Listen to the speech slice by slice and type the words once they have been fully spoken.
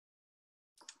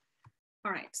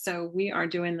All right, so we are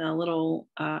doing the little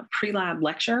pre-lab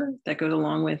lecture that goes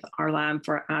along with our lab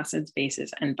for acids,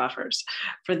 bases, and buffers.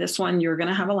 For this one, you're going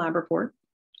to have a lab report,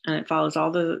 and it follows all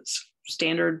the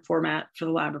standard format for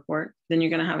the lab report. Then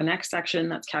you're going to have a next section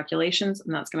that's calculations,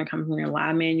 and that's going to come from your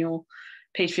lab manual,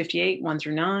 page 58, 1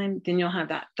 through 9. Then you'll have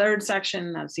that third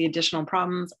section, that's the additional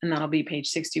problems, and that'll be page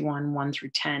 61, 1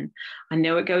 through 10. I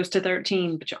know it goes to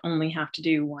 13, but you only have to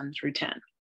do 1 through 10.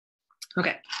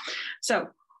 Okay, so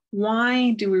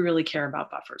why do we really care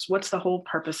about buffers? What's the whole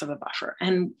purpose of a buffer?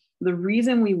 And the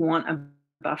reason we want a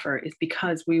buffer is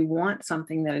because we want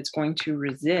something that is going to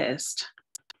resist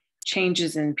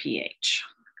changes in pH.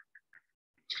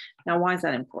 Now, why is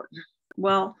that important?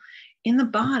 Well, in the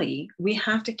body, we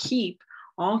have to keep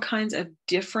all kinds of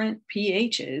different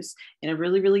pHs in a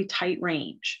really, really tight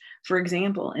range. For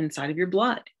example, inside of your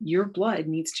blood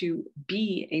needs to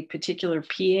be a particular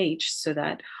pH so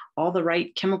that all the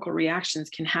right chemical reactions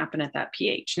can happen at that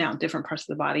pH. Now, different parts of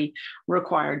the body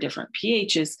require different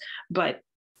pHs, but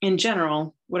in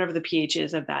general, whatever the pH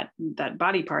is of that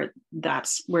body part,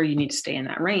 that's where you need to stay in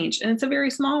that range. And it's a very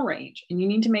small range, and you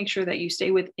need to make sure that you stay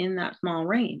within that small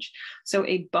range. So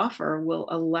a buffer will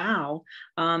allow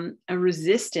a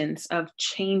resistance of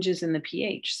changes in the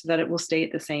pH so that it will stay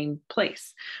at the same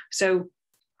place. So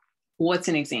what's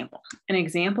an example? An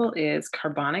example is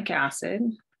carbonic acid.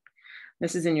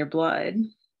 This is in your blood.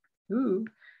 Ooh,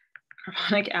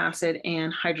 carbonic acid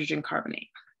and hydrogen carbonate.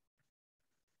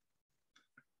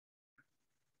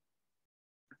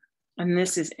 And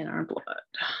this is in our blood.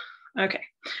 Okay,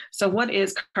 so what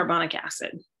is carbonic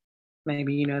acid?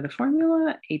 Maybe you know the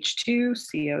formula,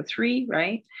 H2CO3,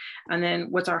 right? And then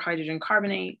what's our hydrogen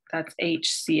carbonate? That's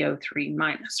HCO3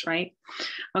 minus, right?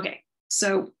 Okay,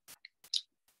 so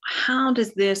how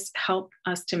does this help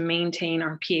us to maintain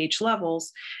our pH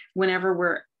levels whenever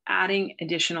we're adding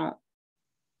additional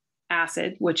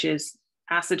acid, which is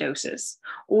acidosis,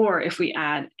 or if we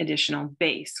add additional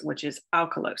base, which is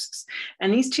alkalosis?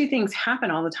 And these two things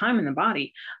happen all the time in the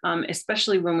body,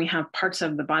 especially when we have parts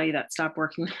of the body that stop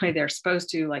working the way they're supposed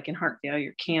to, like in heart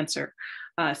failure, cancer,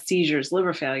 seizures,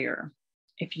 liver failure.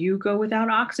 If you go without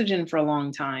oxygen for a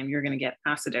long time, you're going to get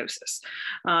acidosis.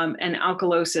 And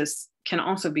alkalosis can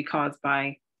also be caused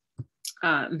by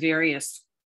various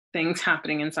things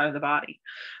happening inside of the body.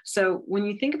 So when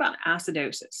you think about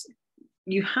acidosis,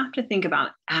 you have to think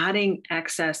about adding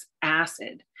excess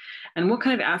acid. And what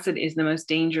kind of acid is the most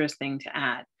dangerous thing to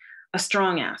add? A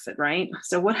strong acid, right?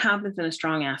 So what happens in a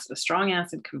strong acid? A strong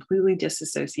acid completely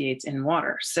disassociates in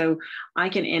water. So I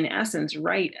can, in essence,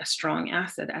 write a strong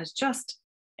acid as just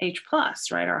H+,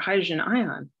 right? Our hydrogen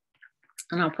ion.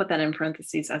 And I'll put that in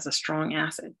parentheses as a strong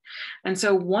acid. And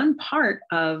so one part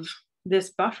of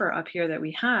this buffer up here that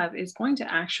we have is going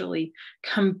to actually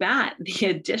combat the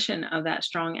addition of that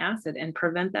strong acid and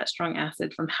prevent that strong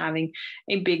acid from having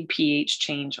a big pH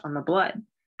change on the blood.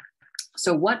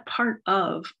 So what part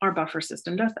of our buffer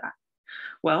system does that?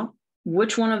 Well,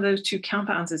 which one of those two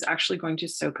compounds is actually going to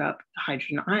soak up the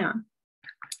hydrogen ion?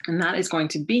 And that is going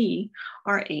to be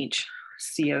our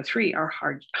HCO3,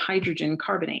 our hydrogen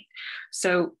carbonate.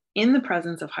 So in the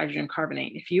presence of hydrogen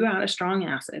carbonate, if you add a strong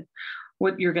acid,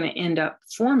 what you're going to end up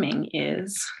forming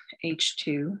is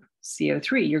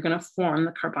H2CO3. You're going to form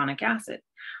the carbonic acid.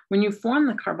 When you form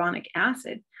the carbonic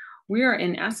acid, we are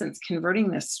in essence converting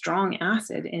this strong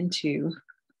acid into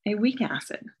a weak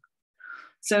acid.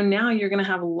 So now you're going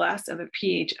to have less of a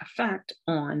pH effect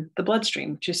on the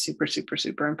bloodstream, which is super, super,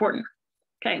 super important.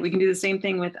 Okay, we can do the same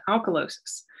thing with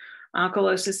alkalosis.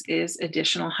 Alkalosis is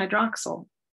additional hydroxyl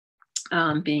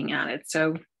being added.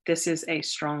 So this is a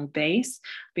strong base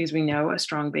because we know a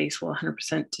strong base will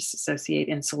 100% disassociate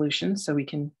in solution, so we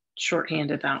can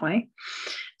shorthand it that way.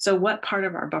 So what part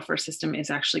of our buffer system is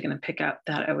actually going to pick up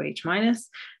that OH minus?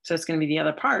 So it's going to be the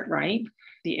other part, right?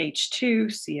 The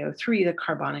H2CO3, the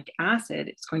carbonic acid,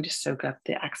 is going to soak up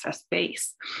the excess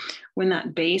base. When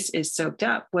that base is soaked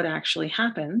up, what actually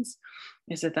happens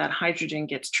is that hydrogen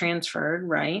gets transferred,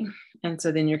 right? And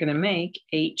so then you're going to make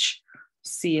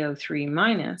HCO3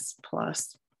 minus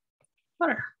plus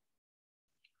water.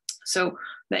 So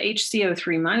the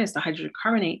HCO3 minus, the hydrogen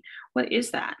carbonate, what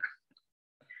is that?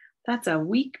 That's a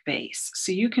weak base.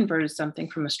 So you converted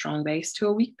something from a strong base to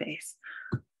a weak base.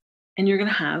 And you're going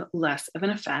to have less of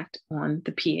an effect on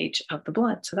the pH of the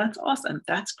blood. So that's awesome.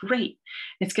 That's great.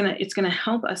 It's going to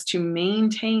help us to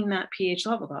maintain that pH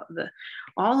level.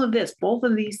 All of this, both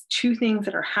of these two things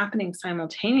that are happening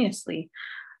simultaneously,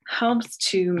 helps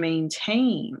to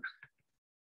maintain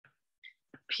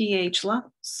pH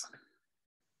levels,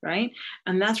 right?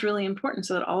 And that's really important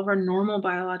so that all of our normal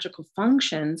biological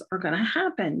functions are going to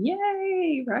happen.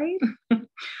 Yay, right?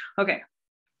 Okay,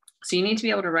 So you need to be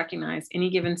able to recognize any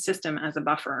given system as a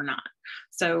buffer or not.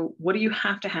 So what do you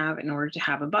have to have in order to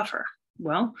have a buffer?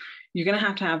 Well, you're going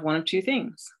to have one of two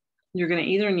things. You're going to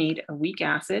either need a weak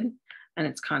acid and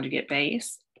its conjugate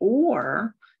base,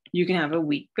 or you can have a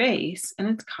weak base and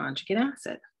its conjugate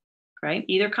acid, right?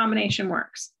 Either combination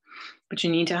works, but you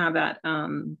need to have that,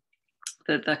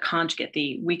 the conjugate,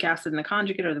 the weak acid in the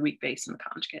conjugate or the weak base in the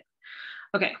conjugate.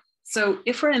 Okay, so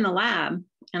if we're in the lab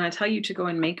and I tell you to go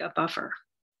and make a buffer,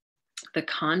 the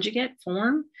conjugate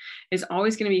form is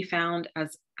always going to be found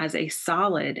as a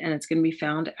solid, and it's going to be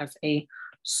found as a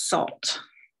salt,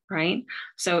 right?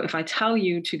 So if I tell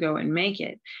you to go and make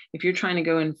it, if you're trying to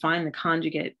go and find the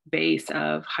conjugate base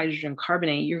of hydrogen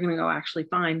carbonate, you're going to go actually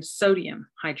find sodium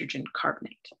hydrogen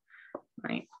carbonate,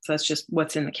 right? So that's just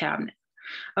what's in the cabinet.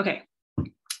 Okay,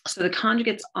 so the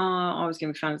conjugate's always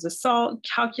going to be found as a salt.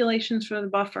 Calculations for the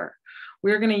buffer.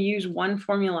 We're going to use one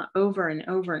formula over and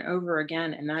over and over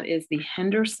again, and that is the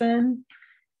Henderson.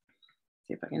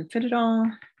 See if I can fit it all.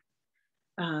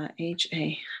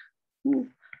 HASELBA,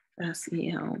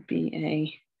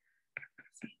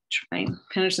 right?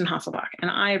 Henderson-Hasselbalch,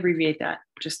 and I abbreviate that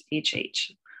just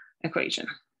HH equation.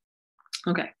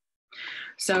 Okay.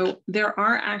 So there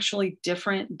are actually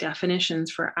different definitions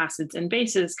for acids and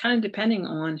bases, kind of depending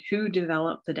on who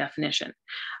developed the definition.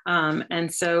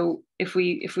 And so if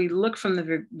we look from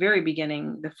the very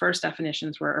beginning, the first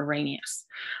definitions were Arrhenius.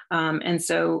 And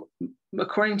so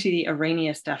according to the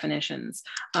Arrhenius definitions,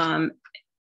 an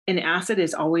acid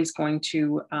is always going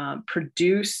to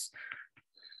produce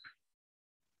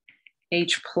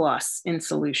H plus in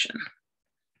solution,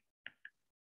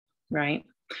 right?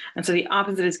 And so the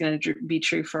opposite is going to be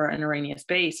true for an Arrhenius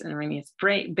base. An Arrhenius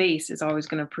base is always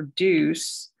going to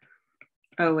produce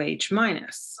OH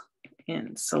minus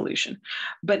in solution,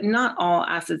 but not all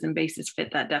acids and bases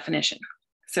fit that definition.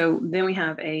 So then we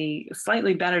have a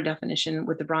slightly better definition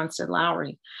with the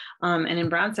Bronsted-Lowry. And in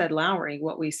Bronsted-Lowry,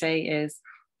 what we say is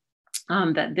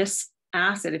that this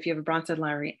acid, if you have a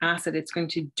Bronsted-Lowry acid, it's going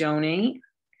to donate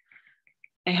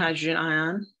a hydrogen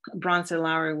ion.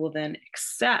 Bronsted-Lowry will then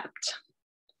accept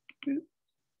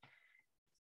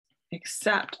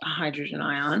a hydrogen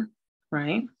ion,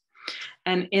 right?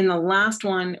 And in the last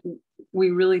one,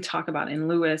 we really talk about in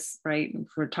Lewis, right? If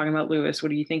we're talking about Lewis,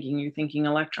 what are you thinking? You're thinking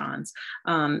electrons.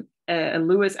 A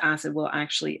Lewis acid will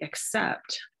actually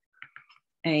accept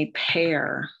a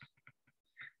pair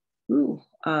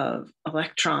of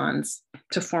electrons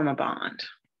to form a bond,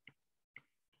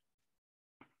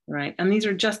 right? And these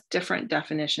are just different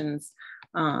definitions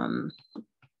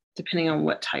depending on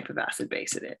what type of acid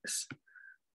base it is.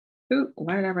 Ooh,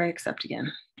 why did I write accept again?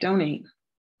 Donate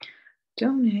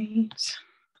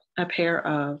a pair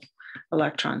of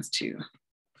electrons to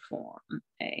form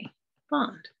a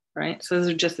bond, right? So those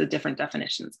are just the different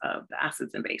definitions of the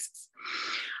acids and bases.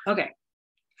 Okay,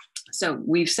 so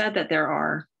we've said that there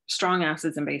are strong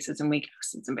acids and bases and weak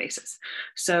acids and bases.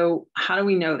 So how do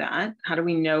we know that? How do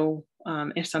we know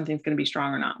if something's going to be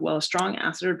strong or not? Well, a strong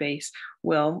acid or base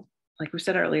will, like we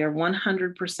said earlier,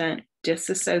 100%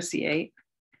 dissociate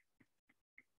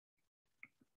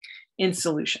in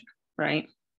solution, right?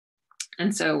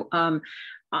 And so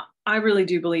I really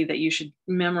do believe that you should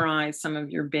memorize some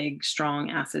of your big, strong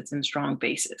acids and strong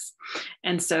bases.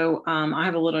 And so I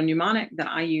have a little mnemonic that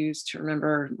I use to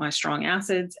remember my strong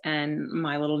acids, and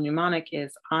my little mnemonic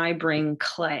is I bring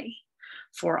clay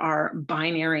for our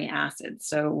binary acids.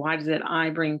 So why does it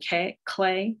I bring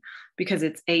clay? Because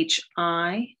it's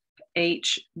HI,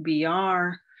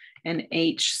 HBr, and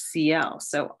HCl.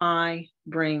 So I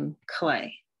bring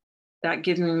clay. That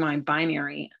gives me my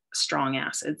binary strong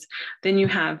acids. Then you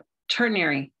have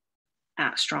ternary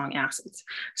strong acids.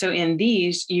 So in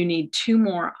these, you need 2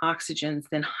 more oxygens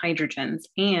than hydrogens,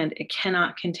 and it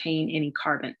cannot contain any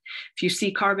carbon. If you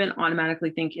see carbon,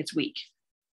 automatically think it's weak.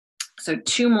 So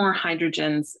 2 more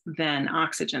hydrogens than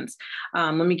oxygens.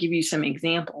 Let me give you some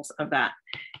examples of that.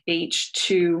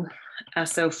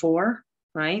 H2SO4,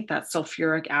 right? That's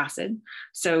sulfuric acid.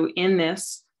 So in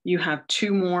this, you have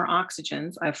 2 more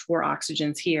oxygens. I have 4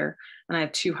 oxygens here, and I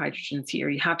have 2 hydrogens here.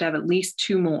 You have to have at least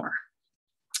 2 more.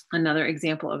 Another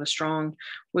example of a strong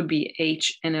would be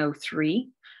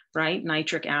HNO3, right?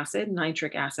 Nitric acid.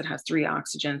 Nitric acid has 3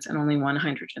 oxygens and only 1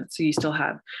 hydrogen. So you still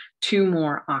have 2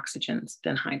 more oxygens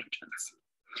than hydrogens.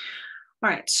 All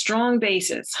right, strong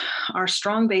bases. Our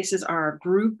strong bases are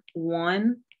group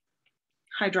 1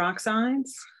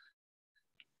 hydroxides,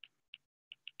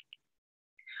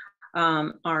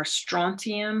 our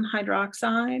strontium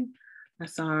hydroxide,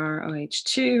 that's our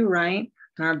OH2, right?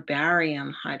 And our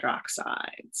barium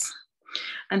hydroxides.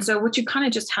 And so what you kind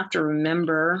of just have to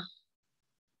remember,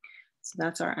 so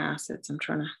that's our acids. I'm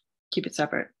trying to keep it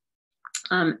separate,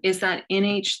 is that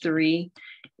NH3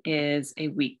 is a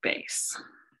weak base.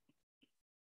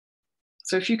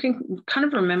 So if you can kind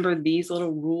of remember these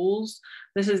little rules,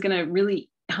 this is going to really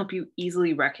help you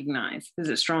easily recognize, is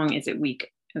it strong, is it weak,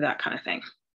 that kind of thing.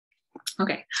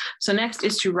 Okay, so next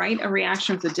is to write a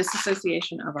reaction with the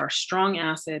dissociation of our strong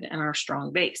acid and our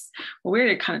strong base. Well, we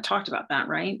already kind of talked about that,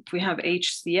 right? If we have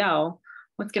HCl,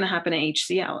 what's going to happen to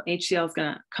HCl? HCl is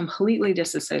going to completely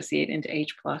dissociate into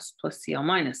H plus Cl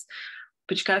minus.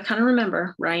 But you got to kind of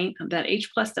remember, right, that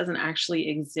H plus doesn't actually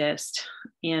exist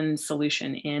in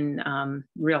solution in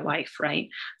real life, right?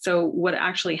 So what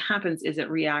actually happens is it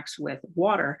reacts with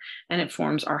water and it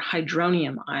forms our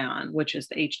hydronium ion, which is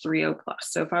the H3O plus.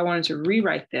 So if I wanted to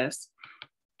rewrite this,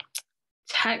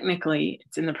 technically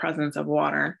it's in the presence of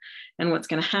water. And what's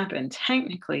going to happen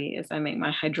technically is I make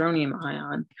my hydronium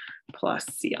ion plus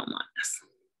Cl minus,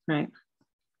 right?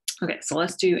 Okay, so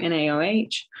let's do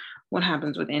NaOH. What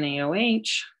happens with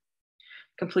NaOH?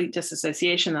 Complete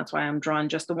dissociation. That's why I'm drawing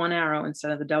just the one arrow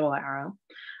instead of the double arrow.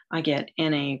 I get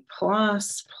Na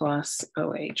plus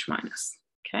OH minus.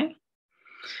 Okay.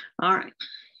 All right.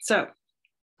 So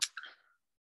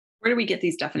where do we get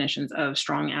these definitions of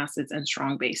strong acids and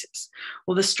strong bases?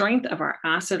 Well, the strength of our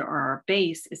acid or our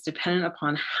base is dependent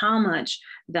upon how much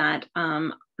that,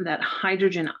 that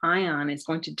hydrogen ion is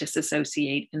going to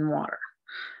dissociate in water.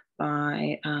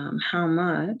 By how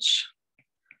much,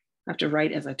 I have to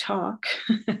write as I talk,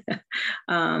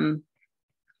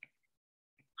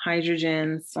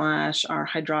 hydrogen slash our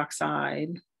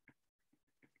hydroxide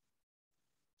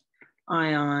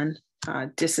ion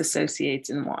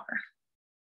dissociates in water,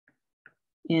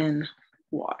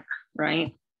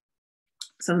 right?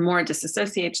 So the more it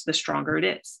dissociates, the stronger it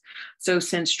is. So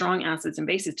since strong acids and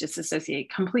bases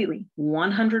dissociate completely,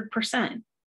 100%,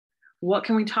 what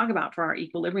can we talk about for our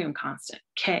equilibrium constant?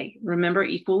 K. Remember,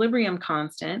 equilibrium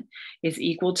constant is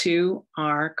equal to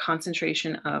our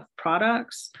concentration of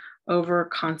products over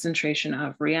concentration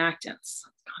of reactants,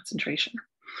 concentration.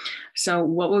 So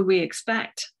what would we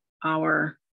expect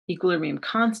our equilibrium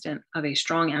constant of a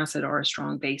strong acid or a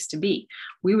strong base to be?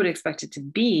 We would expect it to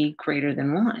be greater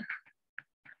than 1.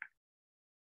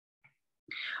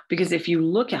 Because if you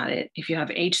look at it, if you have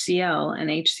HCl and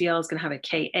HCl is going to have a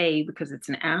Ka because it's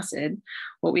an acid,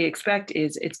 what we expect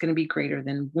is it's going to be greater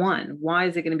than 1. Why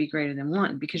is it going to be greater than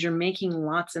 1? Because you're making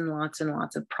lots and lots and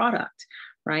lots of product,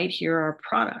 right? Here are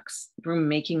products. We're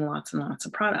making lots and lots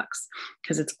of products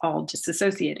because it's all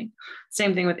disassociating.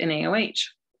 Same thing with NaOH.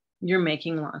 You're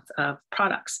making lots of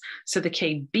products. So the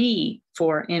Kb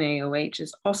for NaOH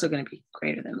is also going to be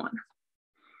greater than 1. All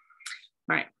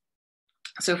right.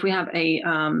 So if we have a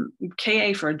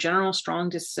Ka for a general strong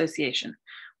dissociation,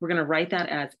 we're going to write that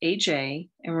as HA,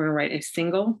 and we're going to write a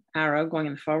single arrow going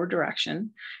in the forward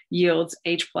direction, yields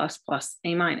H plus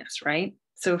A minus, right?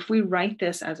 So if we write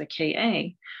this as a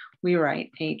Ka, we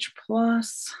write H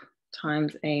plus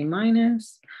times A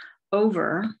minus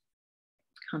over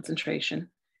concentration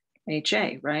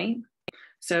HA, right?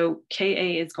 So Ka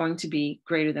is going to be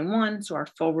greater than 1, so our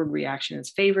forward reaction is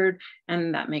favored,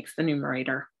 and that makes the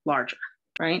numerator larger.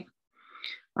 Right?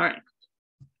 All right.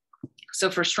 So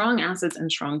for strong acids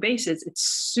and strong bases, it's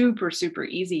super, super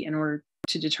easy in order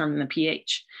to determine the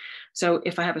pH. So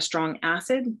if I have a strong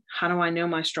acid, how do I know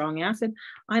my strong acid?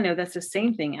 I know that's the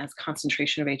same thing as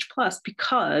concentration of H plus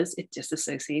because it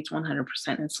disassociates 100%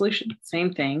 in solution.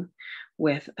 Same thing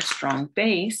with a strong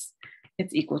base,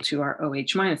 it's equal to our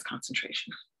OH minus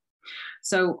concentration.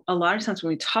 So a lot of times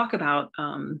when we talk about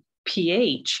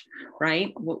pH,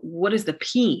 right, what is the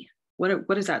P? What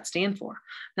does that stand for?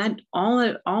 That all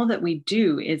that we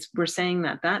do is we're saying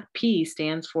that P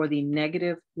stands for the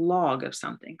negative log of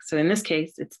something. So in this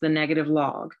case, it's the negative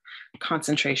log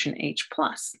concentration H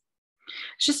plus.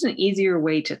 It's just an easier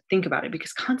way to think about it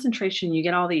because concentration, you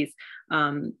get all these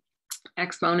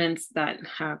exponents that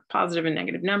have positive and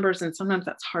negative numbers, and sometimes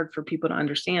that's hard for people to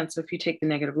understand. So if you take the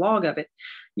negative log of it,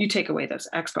 you take away those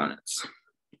exponents.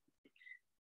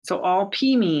 So all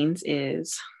P means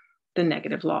is the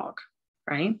negative log,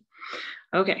 right?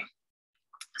 Okay,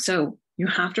 so you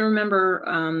have to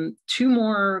remember 2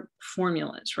 more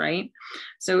formulas, right?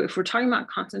 So if we're talking about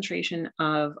concentration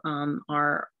of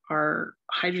our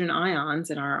hydrogen ions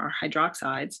and our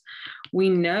hydroxides, we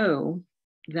know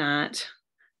that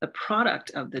the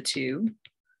product of the 2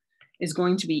 is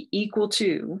going to be equal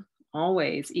to,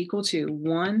 always equal to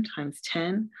 1 times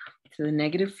 10 to the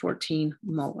negative 14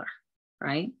 molar,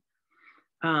 right?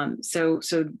 So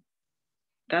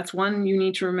that's one you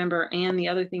need to remember. And the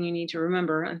other thing you need to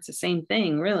remember, and it's the same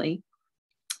thing really,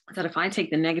 is that if I take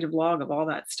the negative log of all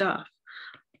that stuff,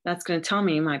 that's going to tell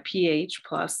me my pH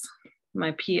plus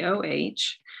my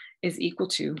POH is equal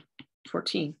to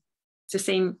 14. It's the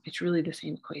same, it's really the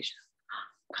same equation.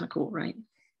 Kind of cool, right?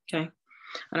 Okay.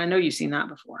 And I know you've seen that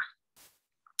before.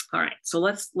 All right, so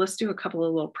let's do a couple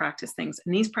of little practice things.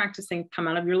 And these practice things come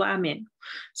out of your lab manual.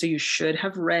 So you should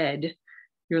have read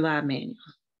your lab manual.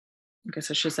 I guess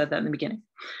I should have said that in the beginning.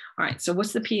 All right, so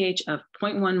what's the pH of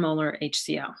 0.1 molar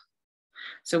HCl?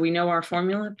 So we know our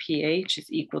formula, pH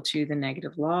is equal to the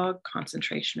negative log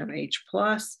concentration of H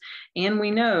plus, and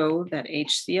we know that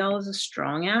HCl is a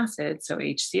strong acid, so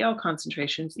HCl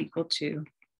concentration is equal to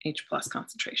H plus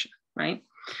concentration, right?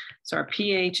 So our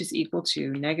pH is equal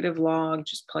to negative log,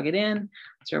 just plug it in,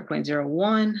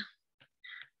 0.01.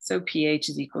 So pH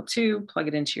is equal to, plug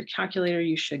it into your calculator,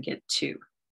 you should get 2.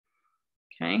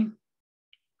 Okay.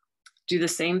 Do the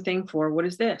same thing for, what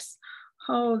is this?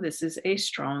 Oh, this is a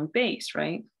strong base,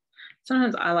 right?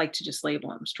 Sometimes I like to just label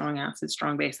them strong acid,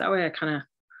 strong base. That way I kind of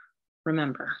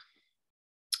remember.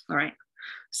 All right.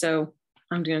 So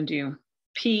I'm going to do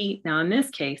P. Now in this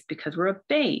case, because we're a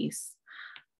base,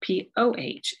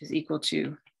 POH is equal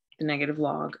to the negative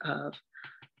log of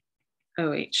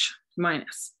OH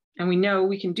minus. And we know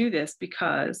we can do this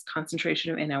because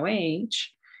concentration of NaOH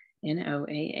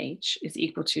is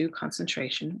equal to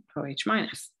concentration OH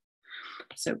minus.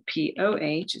 So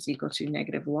POH is equal to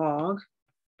negative log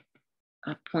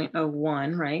of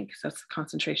 0.01, right? Because that's the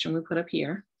concentration we put up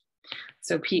here.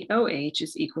 So POH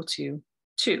is equal to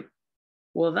 2.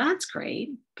 Well, that's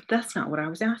great, but that's not what I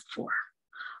was asked for.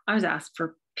 I was asked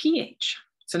for pH.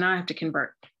 So now I have to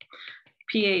convert.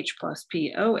 pH plus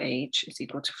POH is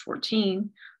equal to 14.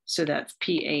 So that's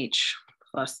pH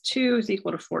plus 2 is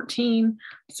equal to 14.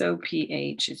 So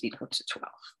pH is equal to 12.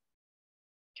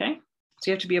 Okay, so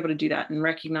you have to be able to do that and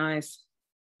recognize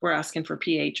we're asking for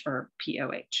pH or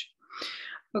POH.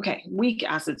 Okay, weak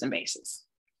acids and bases.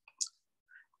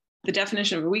 The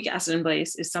definition of a weak acid and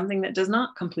base is something that does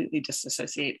not completely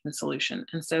disassociate in solution.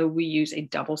 And so we use a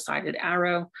double-sided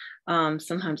arrow.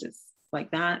 Sometimes it's like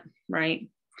that, right?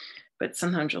 But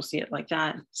sometimes you'll see it like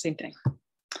that, same thing.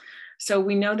 So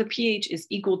we know the pH is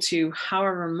equal to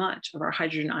however much of our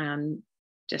hydrogen ion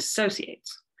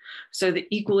dissociates. So the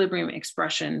equilibrium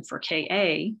expression for Ka,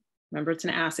 remember it's an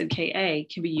acid, Ka,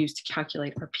 can be used to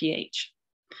calculate our pH.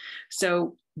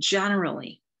 So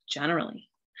generally,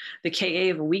 the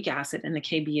Ka of a weak acid and the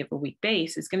Kb of a weak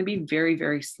base is going to be very,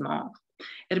 very small.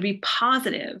 It'll be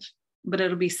positive, but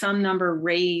it'll be some number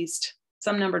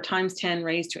times 10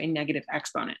 raised to a negative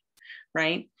exponent,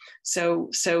 right?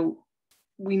 So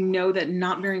we know that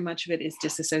not very much of it is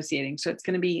disassociating. So it's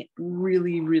going to be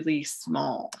really, really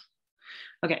small.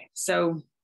 Okay, so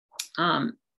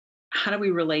how do we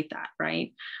relate that,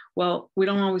 right? Well, we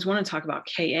don't always want to talk about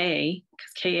Ka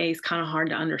because Ka is kind of hard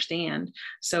to understand.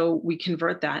 So we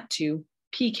convert that to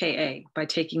pKa by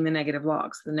taking the negative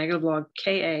logs. The negative log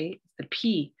Ka is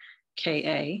the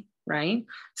pKa, right?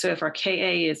 So if our Ka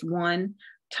is 1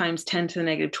 times 10 to the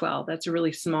negative 12, that's a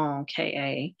really small Ka.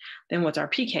 Then what's our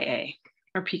pKa?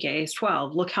 Our pKa is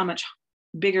 12. Look how much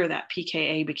bigger that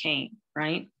pKa became,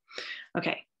 right?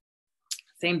 Okay.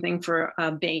 Same thing for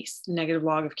a base. Negative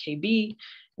log of Kb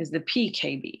is the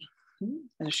pKb. And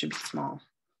it should be small.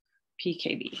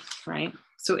 pKb, right?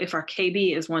 So if our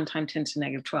Kb is 1 times 10 to the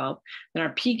negative 12, then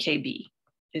our pKb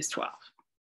is 12,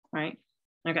 right?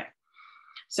 Okay.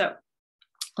 So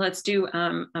let's do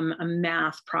a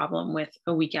math problem with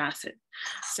a weak acid.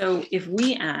 So if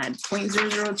we add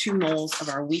 0.002 moles of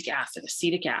our weak acid,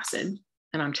 acetic acid,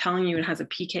 and I'm telling you it has a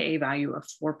pKa value of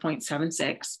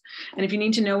 4.76. And if you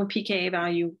need to know a pKa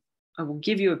value, I will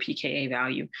give you a pKa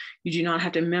value. You do not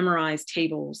have to memorize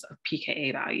tables of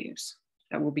pKa values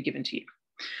that will be given to you.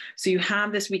 So you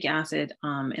have this weak acid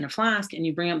in a flask and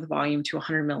you bring up the volume to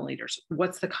 100 milliliters.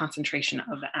 What's the concentration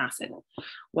of the acid?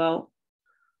 Well,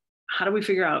 how do we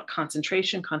figure out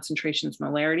concentration? Concentration is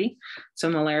molarity.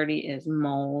 So molarity is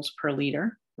moles per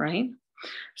liter, right?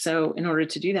 So in order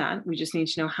to do that, we just need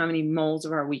to know how many moles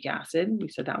of our weak acid. We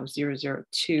said that was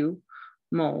 0.002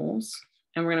 moles.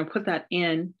 And we're going to put that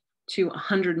in to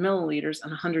 100 milliliters. And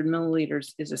 100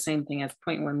 milliliters is the same thing as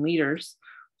 0.1 liters.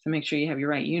 So make sure you have your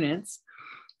right units.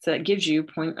 So that gives you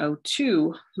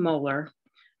 0.02 molar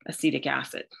acetic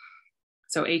acid.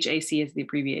 So HAC is the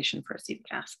abbreviation for acetic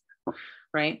acid,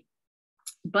 right?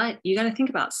 But you got to think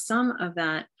about some of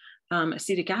that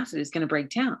acetic acid is going to break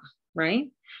down, right?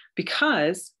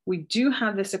 Because we do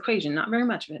have this equation, not very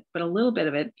much of it, but a little bit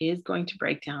of it is going to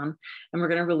break down, and we're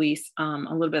going to release a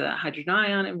little bit of that hydrogen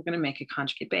ion, and we're going to make a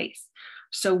conjugate base.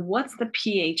 So what's the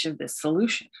pH of this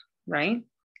solution, right?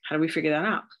 How do we figure that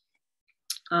out?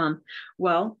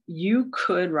 Well, you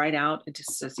could write out a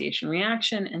dissociation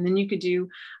reaction, and then you could do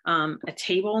a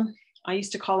table I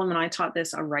used to call them, when I taught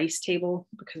this, a rice table,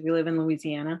 because we live in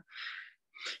Louisiana.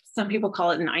 Some people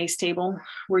call it an ice table,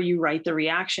 where you write the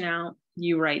reaction out,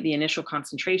 you write the initial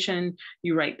concentration,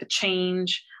 you write the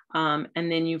change, and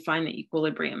then you find the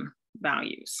equilibrium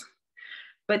values.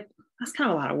 But that's kind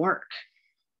of a lot of work.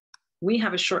 We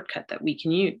have a shortcut that we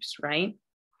can use, right?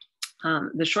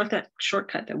 The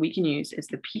shortcut that we can use is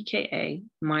the pKa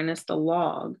minus the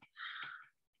log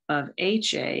of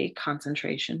HA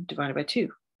concentration divided by 2,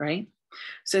 right?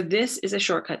 So this is a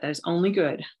shortcut that is only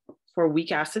good for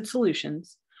weak acid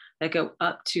solutions that go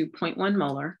up to 0.1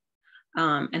 molar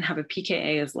and have a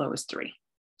pKa as low as 3.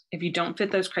 If you don't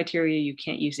fit those criteria, you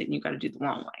can't use it and you've got to do the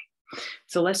long way.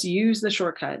 So let's use the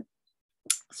shortcut.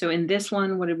 So in this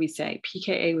one, what did we say?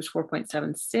 pKa was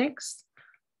 4.76,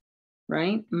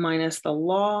 right? Minus the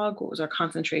log, what was our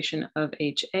concentration of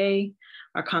HA?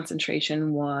 Our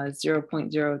concentration was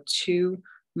 0.02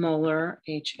 molar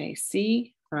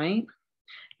HAC, right?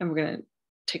 And we're going to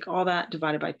take all that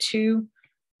divided by 2.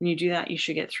 When you do that, you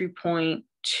should get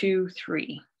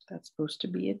 3.23. That's supposed to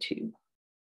be a 2.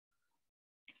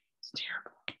 It's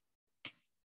terrible.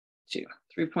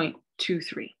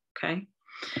 3.23, okay?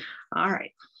 All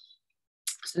right.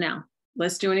 So now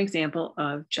let's do an example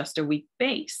of just a weak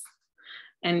base.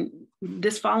 And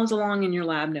this follows along in your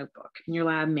lab notebook, in your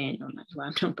lab manual, not your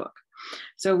lab notebook.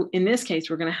 So in this case,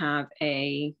 we're going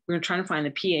to try to find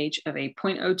the pH of a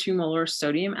 0.02 molar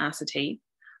sodium acetate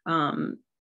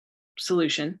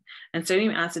solution. And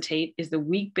sodium acetate is the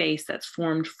weak base that's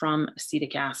formed from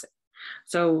acetic acid.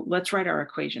 So let's write our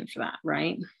equation for that,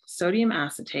 right? Sodium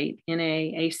acetate,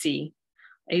 NaAC.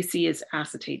 AC is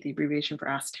acetate, the abbreviation for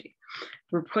acetate.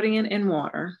 We're putting it in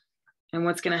water. And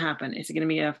what's going to happen? Is it going to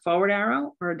be a forward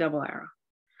arrow or a double arrow?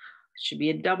 It should be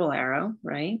a double arrow,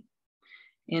 right?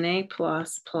 Na++,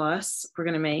 we're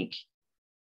going to make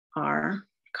our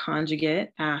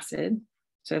conjugate acid.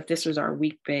 So if this was our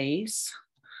weak base,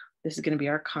 this is going to be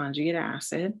our conjugate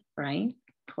acid, right?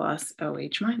 Plus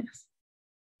OH minus,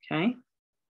 okay?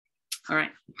 All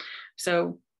right,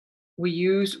 so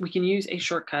we can use a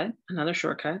shortcut, another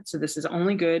shortcut. So this is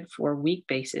only good for weak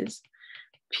bases.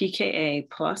 pKa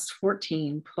plus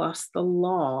 14 plus the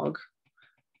log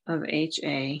of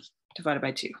HA divided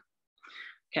by 2.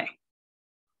 Okay,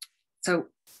 so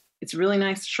it's a really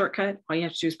nice shortcut. All you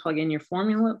have to do is plug in your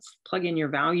formula, plug in your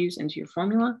values into your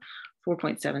formula.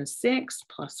 4.76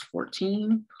 plus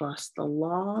 14 plus the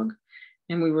log.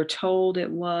 And we were told it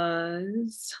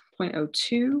was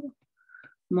 0.02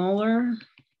 molar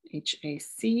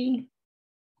HAC. And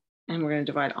we're going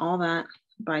to divide all that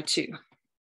by 2.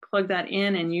 Plug that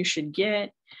in and you should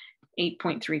get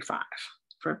 8.35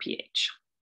 for a pH.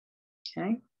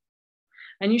 Okay.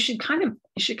 And you should kind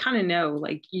of know,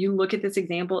 like, you look at this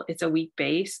example, it's a weak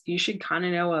base. You should kind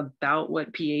of know about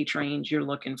what pH range you're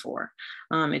looking for.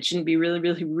 It shouldn't be really,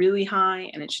 really, really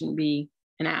high, and it shouldn't be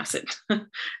an acid.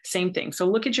 Same thing. So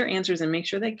look at your answers and make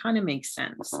sure they kind of make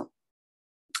sense. All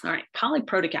right,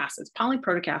 polyprotic acids.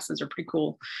 Polyprotic acids are pretty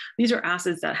cool. These are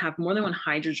acids that have more than one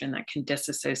hydrogen that can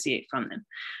dissociate from them.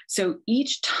 So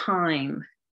each time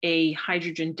a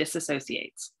hydrogen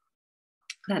dissociates,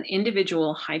 that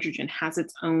individual hydrogen has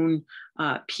its own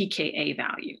pKa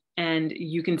value. And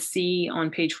you can see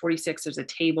on page 46, there's a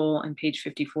table, and page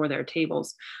 54, there are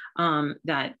tables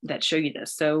that show you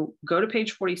this. So go to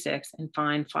page 46 and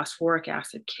find phosphoric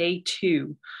acid,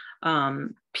 K2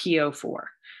 PO4.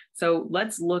 So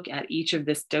let's look at each of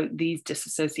these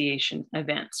dissociation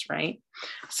events, right?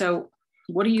 So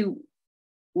what do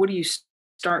you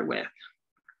start with?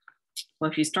 Well,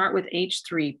 if you start with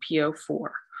H3PO4,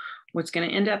 what's going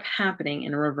to end up happening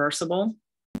in a reversible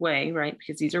way, right?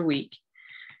 Because these are weak,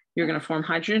 you're going to form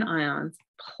hydrogen ions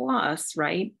plus,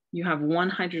 right? You have one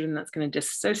hydrogen that's going to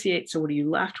dissociate. So what are you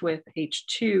left with?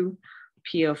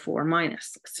 H2PO4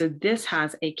 minus. So this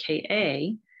has a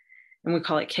Ka, and we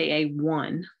call it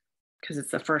Ka1 because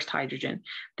it's the first hydrogen.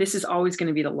 This is always going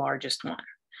to be the largest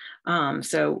one.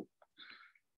 So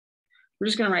we're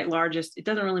just going to write largest. It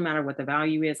doesn't really matter what the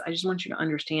value is. I just want you to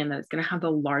understand that it's going to have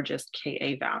the largest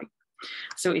Ka value.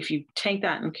 So if you take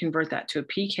that and convert that to a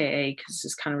pKa, because this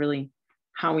is kind of really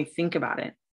how we think about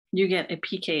it, you get a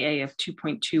pKa of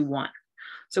 2.21.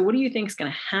 So what do you think is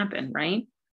going to happen, right?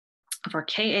 If our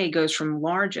Ka goes from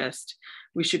largest,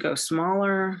 we should go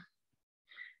smaller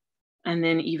and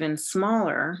then even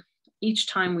smaller each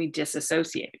time we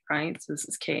disassociate, right? So this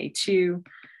is Ka2,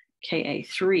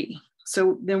 Ka3.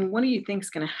 So then what do you think is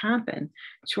going to happen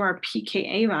to our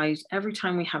pKa values every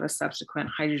time we have a subsequent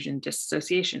hydrogen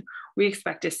dissociation? We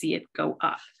expect to see it go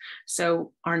up.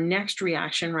 So our next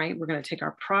reaction, right, we're going to take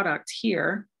our product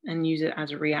here and use it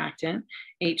as a reactant,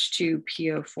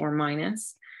 H2PO4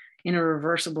 minus. in a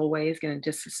reversible way is going to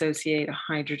disassociate a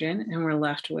hydrogen, and we're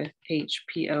left with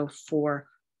HPO4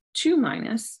 2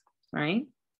 minus, right?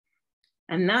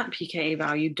 And that pKa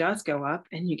value does go up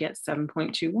and you get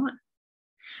 7.21.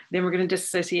 Then we're going to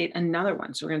dissociate another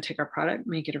one. So we're going to take our product,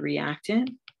 make it a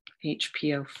reactant,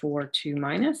 HPO4 2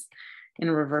 minus. In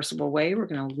a reversible way, we're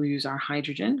going to lose our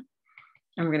hydrogen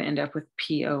and we're going to end up with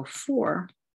PO4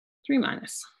 3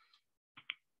 minus.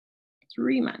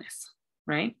 3 minus,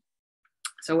 right?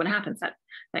 So what happens? That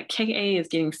Ka is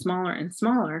getting smaller and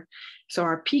smaller. So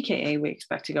our pKa we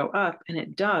expect to go up, and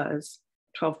it does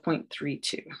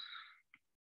 12.32.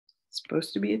 It's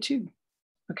supposed to be a 2.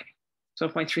 Okay,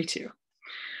 12.32.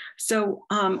 So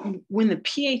when the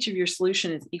pH of your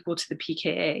solution is equal to the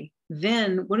pKa,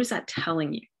 then what is that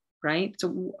telling you, right?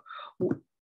 So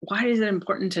why is it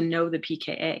important to know the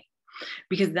pKa?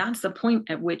 Because that's the point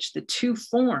at which the two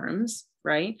forms,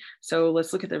 right? So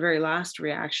let's look at the very last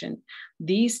reaction.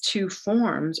 These two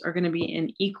forms are going to be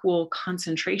in equal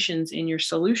concentrations in your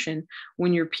solution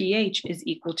when your pH is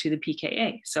equal to the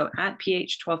pKa. So at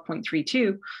pH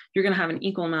 12.32, you're going to have an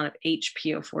equal amount of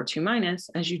HPO4 2 minus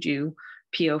as you do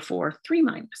PO4 3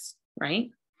 minus, right?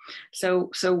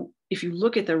 So if you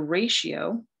look at the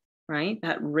ratio, right,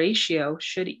 that ratio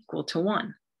should equal to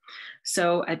 1.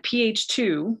 So at pH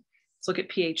 2, let's look at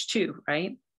pH 2,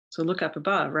 right? So look up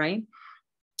above, right?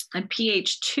 At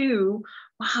pH 2,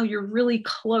 wow, you're really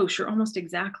close. You're almost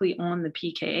exactly on the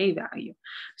pKa value.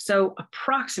 So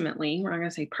approximately, we're not going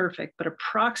to say perfect, but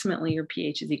approximately your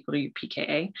pH is equal to your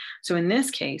pKa. So in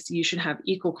this case, you should have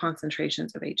equal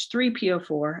concentrations of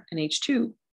H3PO4 and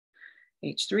H2.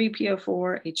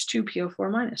 H3PO4,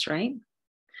 H2PO4 minus, right?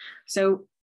 So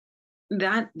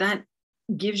that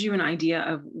gives you an idea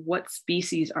of what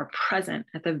species are present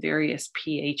at the various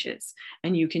pHs,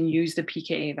 and you can use the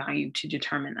pKa value to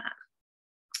determine that.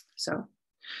 So,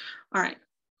 all right,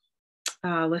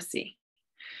 let's see.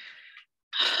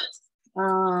 We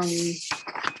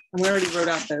already wrote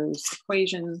out those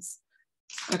equations.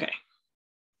 Okay.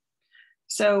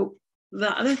 So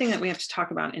the other thing that we have to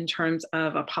talk about in terms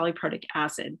of a polyprotic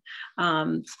acid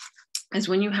is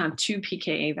when you have two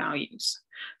pKa values.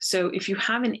 So if you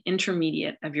have an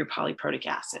intermediate of your polyprotic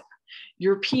acid,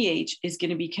 your pH is going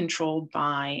to be controlled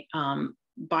by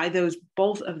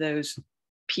both of those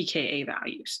pKa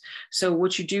values. So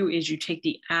what you do is you take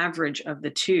the average of the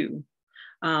two.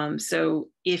 So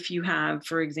if you have,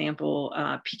 for example,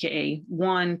 pKa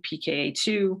 1, pKa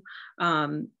 2,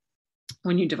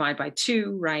 when you divide by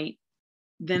 2, right,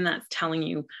 then that's telling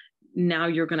you now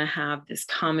you're going to have this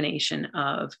combination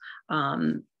of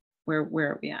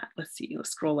where are we at? Let's see,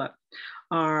 let's scroll up.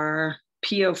 Our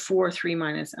PO4 3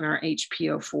 minus and our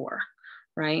HPO4,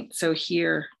 right? So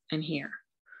here and here.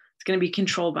 It's going to be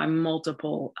controlled by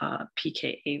multiple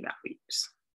pKa values.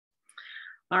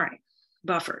 All right,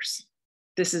 buffers.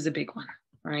 This is a big one,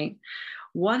 right?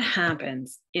 What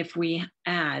happens if we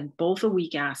add both a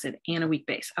weak acid and a weak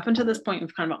base? Up until this point,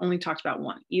 we've kind of only talked about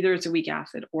one. Either it's a weak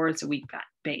acid or it's a weak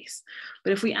base.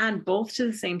 But if we add both to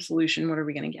the same solution, what are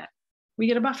we going to get? We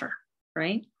get a buffer,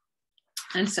 right?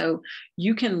 And so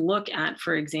you can look at,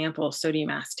 for example,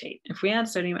 sodium acetate. If we add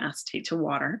sodium acetate to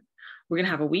water, we're going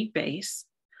to have a weak base.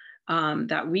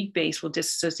 That weak base will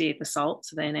dissociate the salt,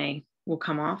 so the Na will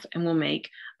come off, and we'll make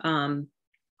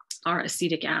our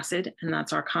acetic acid, and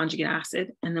that's our conjugate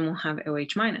acid, and then we'll have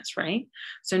OH minus, right?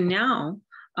 So now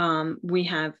we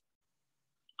have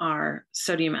our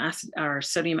sodium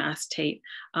acetate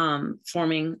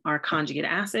forming our conjugate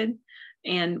acid,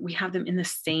 and we have them in the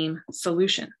same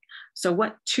solution. So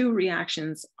what two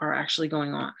reactions are actually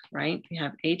going on, right? We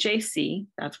have HAC,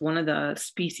 that's one of the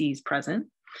species present.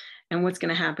 And what's going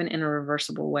to happen in a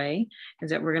reversible way is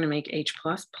that we're going to make H++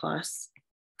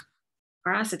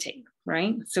 our acetate,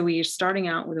 right? So we are starting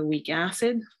out with a weak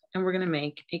acid and we're going to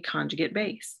make a conjugate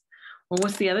base. Well,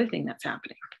 what's the other thing that's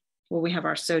happening? Well, we have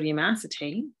our sodium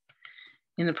acetate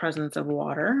in the presence of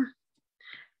water.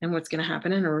 And what's going to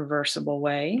happen in a reversible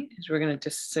way is we're going to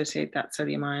dissociate that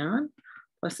sodium ion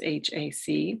plus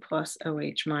HAC plus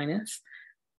OH minus.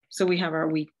 So we have our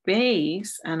weak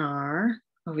base and our,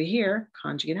 over here,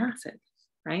 conjugate acid,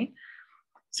 right?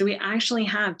 So we actually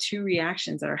have two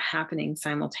reactions that are happening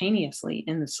simultaneously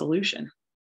in the solution.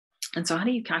 And so how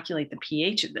do you calculate the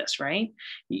pH of this, right?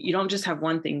 You don't just have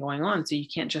one thing going on, so you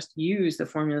can't just use the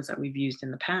formulas that we've used in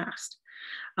the past.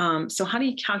 So how do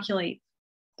you calculate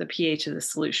the pH of the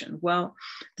solution? Well,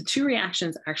 the two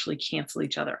reactions actually cancel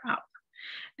each other out.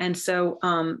 And so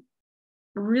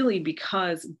really,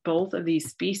 because both of these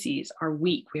species are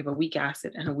weak, we have a weak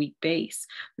acid and a weak base,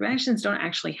 the reactions don't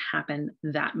actually happen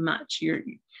that much.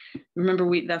 Remember,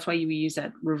 that's why we use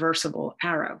that reversible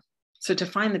arrow. So to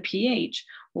find the pH,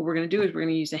 what we're going to do is we're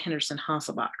going to use a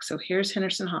Henderson-Hasselbalch. So here's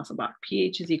Henderson-Hasselbalch.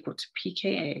 pH is equal to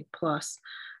pKa plus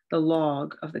the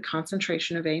log of the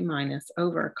concentration of A minus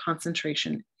over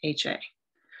concentration HA,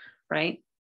 right?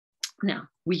 Now,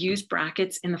 we use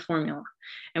brackets in the formula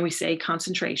and we say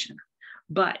concentration,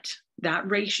 but that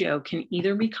ratio can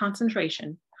either be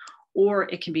concentration or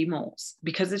it can be moles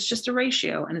because it's just a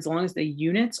ratio. And as long as the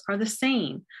units are the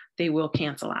same, they will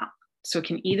cancel out. So it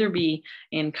can either be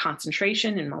in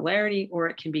concentration and molarity, or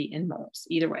it can be in moles.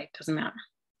 Either way, it doesn't matter.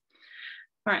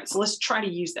 All right, so let's try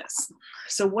to use this.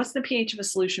 So what's the pH of a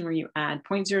solution where you add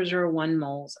 0.001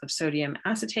 moles of sodium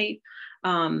acetate,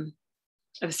 of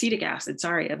acetic acid to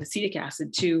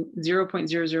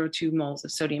 0.002 moles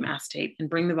of sodium acetate and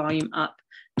bring the volume up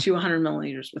to 100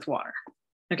 milliliters with water?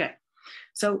 Okay,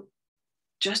 so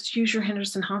just use your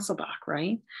Henderson-Hasselbalch,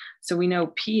 right? So we know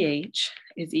pH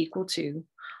is equal to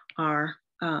our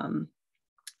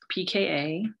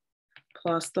pKa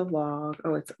plus the log,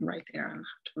 oh, it's right there. I'm gonna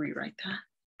have to rewrite that.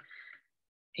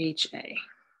 HA,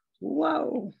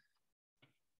 whoa,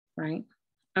 right?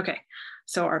 Okay,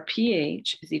 so our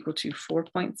pH is equal to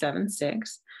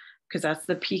 4.76 because that's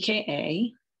the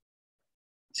pKa.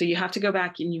 So you have to go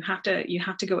back and you have to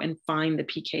go and find the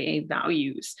pKa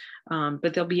values,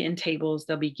 but they'll be in tables,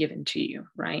 they'll be given to you,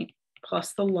 right?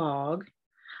 Plus the log.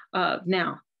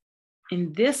 Now,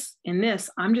 in this,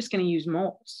 I'm just going to use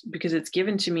moles because it's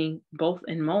given to me both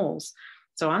in moles.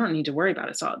 So I don't need to worry about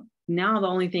it. So now the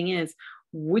only thing is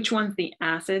which one's the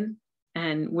acid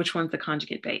and which one's the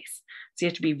conjugate base. So you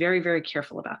have to be very, very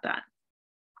careful about that.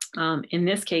 In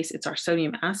this case, it's our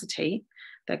sodium acetate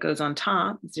that goes on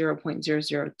top, 0.002. I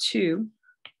don't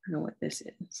know what this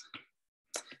is.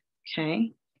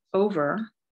 Okay, over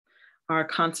our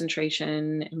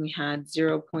concentration, and we had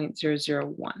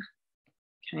 0.001.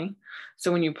 Okay,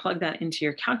 so when you plug that into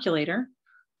your calculator,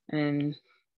 and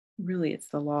really it's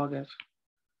the log of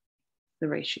the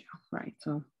ratio, right?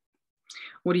 So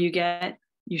what do you get?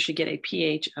 You should get a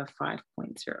pH of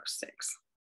 5.06,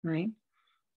 right?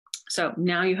 So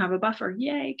now you have a buffer.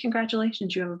 Yay,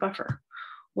 congratulations, you have a buffer.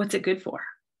 What's it good for?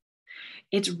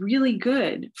 It's really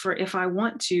good for if I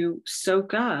want to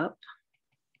soak up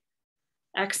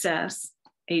excess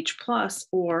H plus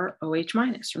or OH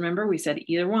minus. Remember, we said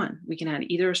either one. We can add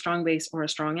either a strong base or a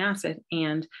strong acid,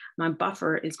 and my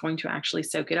buffer is going to actually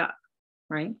soak it up,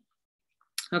 right?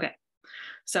 Okay,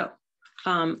 so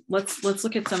let's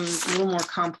look at some little more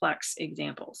complex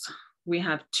examples. We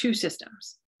have two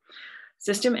systems.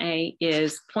 System A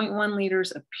is 0.1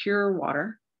 liters of pure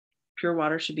water. Pure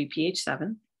water should be pH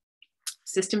 7.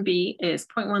 System B is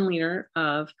 0.1 liter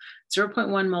of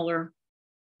 0.1 molar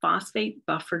phosphate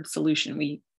buffered solution.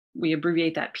 We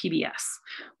abbreviate that PBS.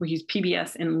 We use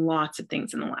PBS in lots of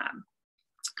things in the lab.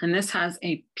 And this has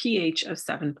a pH of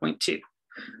 7.2.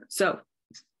 So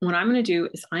what I'm going to do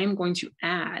is I'm going to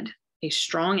add a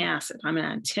strong acid. I'm going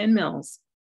to add 10 mils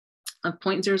of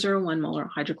 0.001 molar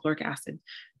hydrochloric acid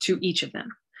to each of them.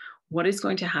 What is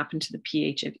going to happen to the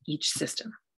pH of each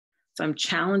system? So I'm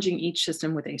challenging each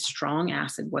system with a strong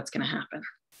acid. What's going to happen?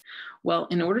 Well,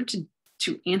 in order to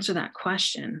answer that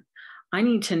question, I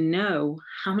need to know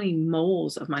how many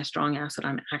moles of my strong acid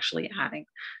I'm actually adding.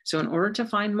 So in order to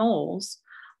find moles,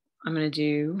 I'm going to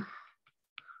do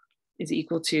is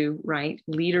equal to, right,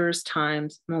 liters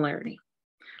times molarity.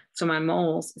 So my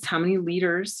moles is how many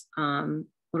liters, what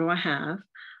do I have?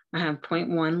 I have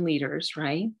 0.1 liters,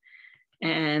 right?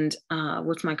 And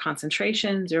what's my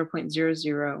concentration?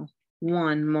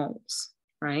 0.001 moles,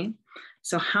 right?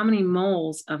 So how many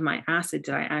moles of my acid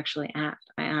did I actually add?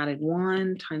 I added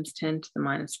 1 times 10 to the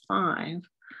minus 5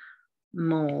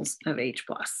 moles of H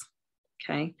plus,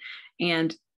 okay?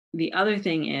 And the other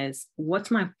thing is, what's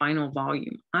my final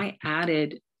volume? I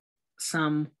added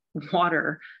some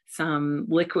water, some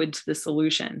liquid to the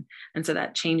solution. And so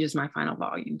that changes my final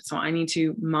volume. So I need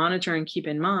to monitor and keep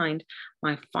in mind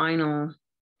my final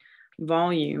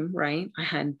volume, right? I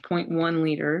had 0.1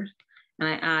 liter and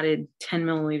I added 10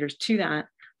 milliliters to that.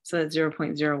 So that's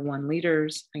 0.01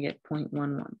 liters. I get 0.11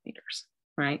 liters,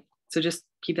 right? So just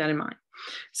keep that in mind.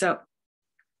 So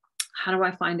how do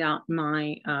I find out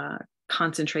my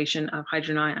concentration of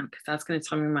hydrogen ion? Because that's going to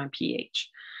tell me my pH.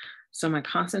 So my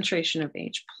concentration of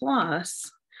H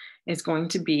plus is going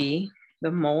to be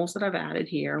the moles that I've added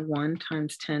here, 1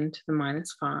 times 10 to the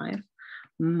minus 5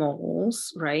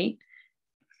 moles, right?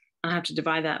 I have to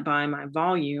divide that by my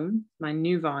volume. My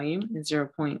new volume is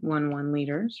 0.11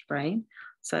 liters, right?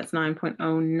 So that's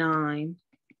 9.09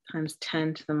 times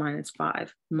 10 to the minus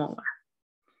 5 molar.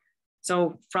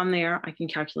 So from there, I can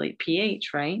calculate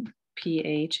pH, right?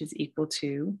 pH is equal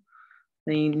to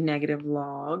the negative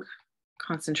log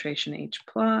concentration H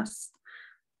plus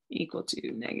equal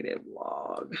to negative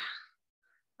log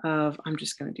of, I'm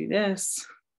just going to do this,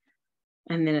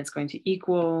 and then it's going to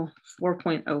equal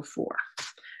 4.04.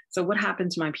 So what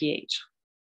happened to my pH?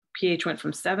 pH went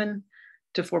from 7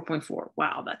 to 4.4.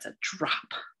 Wow, that's a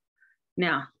drop.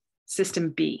 Now,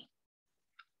 system B.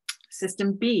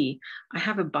 System B, I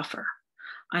have a buffer.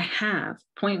 I have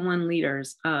 0.1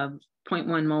 liters of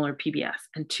 0.1 molar PBS,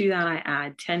 and to that I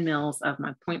add 10 mils of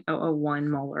my 0.001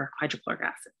 molar hydrochloric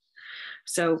acid.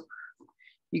 So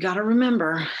you got to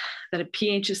remember that a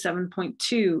pH of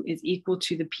 7.2 is equal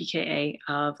to the pKa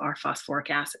of our phosphoric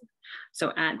acid.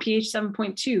 So at pH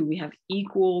 7.2, we have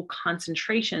equal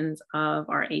concentrations of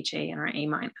our HA and our A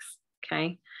minus,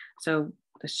 okay? So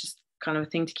that's just kind of a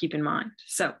thing to keep in mind.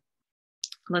 So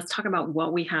let's talk about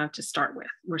what we have to start with.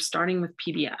 We're starting with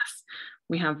PBS.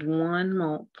 We have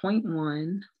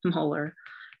 0.1 molar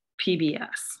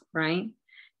PBS, right?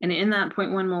 And in that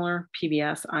 0.1 molar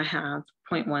PBS, I have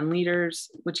 0.1 liters,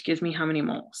 which gives me how many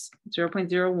moles?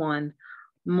 0.01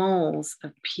 moles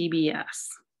of PBS.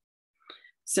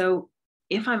 So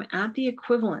if I'm at the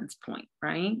equivalence point,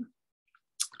 right?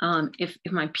 If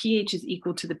my pH is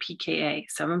equal to the pKa,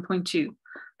 7.2,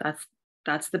 that's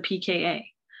the pKa.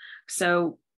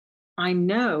 So I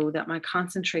know that my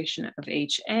concentration of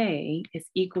HA is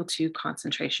equal to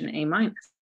concentration A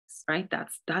minus, right?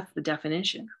 That's the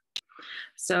definition.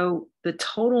 So the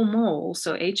total moles,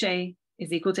 so HA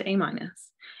is equal to A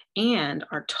minus, and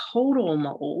our total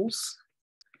moles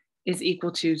is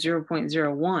equal to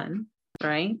 0.01,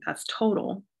 right? That's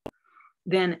total.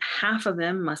 Then half of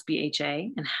them must be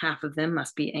HA and half of them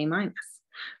must be A minus.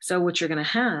 So what you're going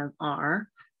to have are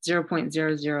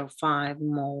 0.005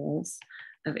 moles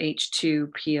of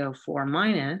H2PO4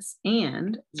 minus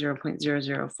and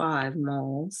 0.005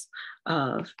 moles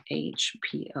of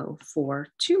HPO4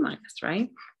 2 minus, right?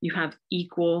 You have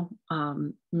equal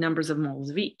numbers of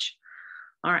moles of each.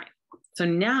 All right, so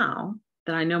now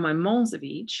that I know my moles of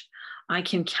each, I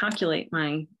can calculate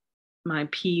my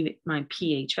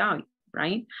pH value,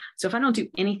 right? So if I don't do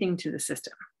anything to the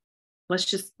system, let's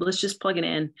just plug it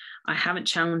in. I haven't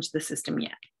challenged the system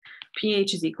yet.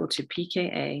 pH is equal to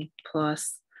pKa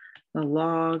plus the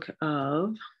log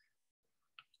of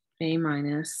A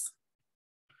minus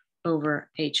over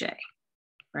HA,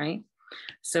 right?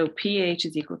 So pH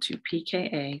is equal to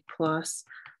pKa plus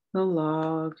the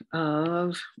log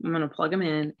of, I'm going to plug them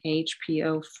in,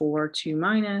 HPO4 2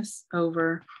 minus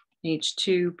over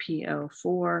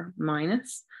H2PO4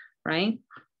 minus, right?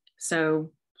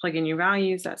 So plug in your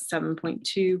values, that's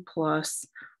 7.2 plus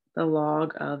the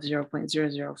log of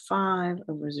 0.005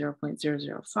 over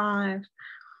 0.005.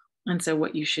 And so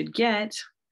what you should get,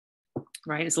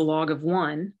 right, is a log of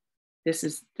 1. This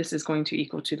is going to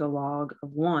equal to the log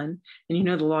of 1. And you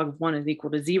know the log of 1 is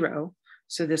equal to 0.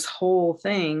 So this whole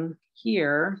thing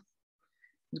here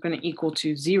is going to equal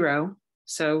to 0.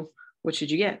 So what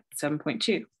should you get?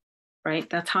 7.2, right?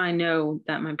 That's how I know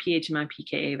that my pH and my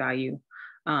pKa value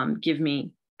give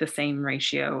me the same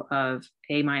ratio of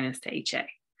A minus to HA.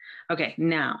 Okay,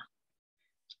 now,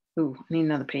 ooh, I need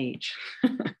another page.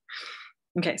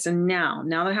 Okay, so now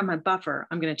that I have my buffer,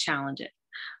 I'm going to challenge it.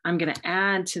 I'm going to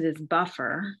add to this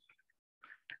buffer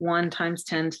 1 times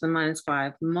 10 to the minus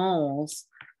 5 moles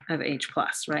of H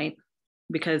plus, right?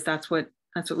 Because that's what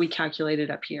we calculated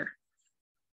up here.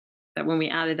 That when we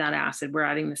added that acid, we're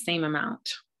adding the same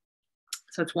amount.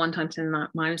 So it's 1 times 10 to the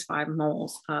minus 5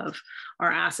 moles of our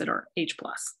acid, or H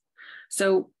plus.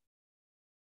 So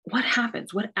what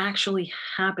happens? What actually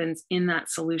happens in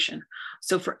that solution?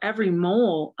 So for every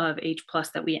mole of H plus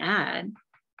that we add,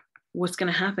 what's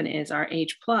going to happen is our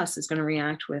H plus is going to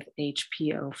react with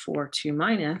HPO4 2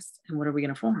 minus, and what are we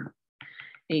going to form?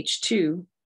 H2PO4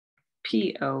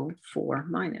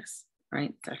 minus,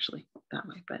 right? It's actually that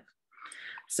way, but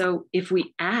so if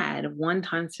we add 1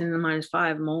 times 10 to the minus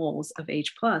 5 moles of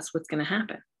H plus, what's going to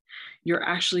happen? You're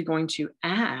actually going to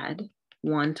add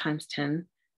 1 times 10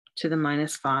 to the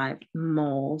minus 5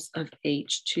 moles of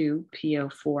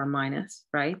H2PO4 minus,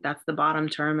 right? That's the bottom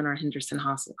term in our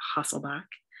Henderson-Hasselbalch.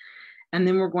 And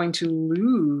then we're going to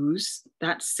lose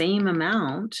that same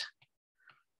amount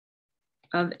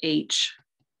of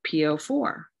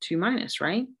HPO4 2 minus,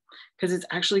 right? Because it's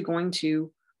actually going to,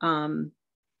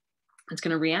 it's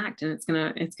going to react and it's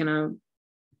going to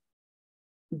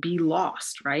be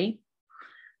lost, right?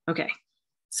 Okay,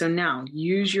 so now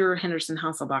use your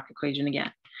Henderson-Hasselbalch equation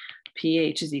again.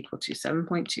 pH is equal to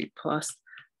 7.2 plus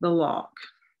the log,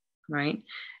 right?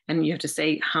 And you have to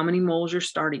say how many moles you're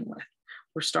starting with.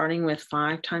 We're starting with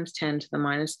 5 times 10 to the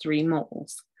minus 3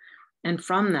 moles. And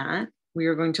from that, we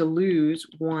are going to lose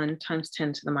 1 times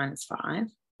 10 to the minus 5.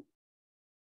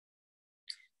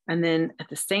 And then at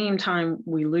the same time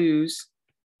we lose,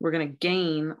 we're going to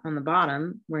gain on the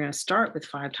bottom. We're going to start with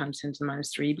 5 times 10 to the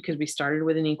minus 3 because we started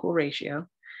with an equal ratio.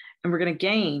 And we're going to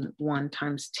gain 1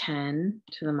 times 10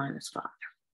 to the minus 5,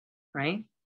 right?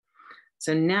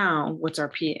 So now what's our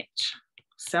pH?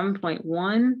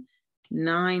 7.198.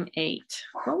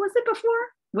 What was it before?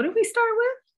 What did we start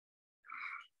with?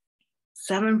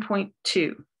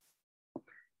 7.2.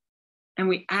 And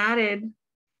we added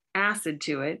acid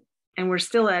to it, and we're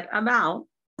still at about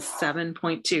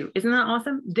 7.2. Isn't that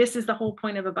awesome? This is the whole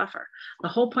point of a buffer. The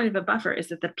whole point of a buffer is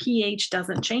that the pH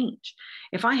doesn't change.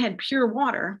 If I had pure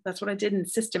water, that's what I did in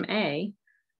system A.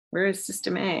 Where is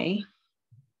system A?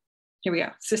 Here we go,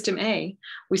 system A.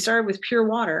 We started with pure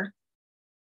water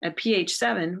at pH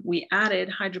 7. We added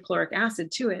hydrochloric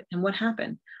acid to it. And what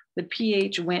happened? The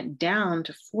pH went down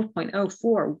to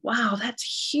 4.04. Wow,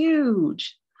 that's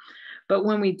huge. But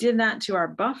when we did that to our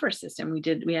buffer system, we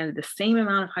added the same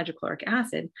amount of hydrochloric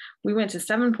acid. We went to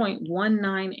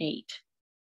 7.198.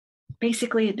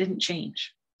 Basically, it didn't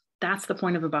change. That's the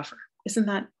point of a buffer. Isn't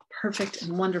that perfect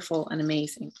and wonderful and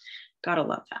amazing? Gotta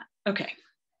love that. Okay.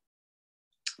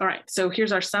 All right, so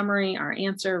here's our summary, our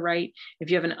answer, right? If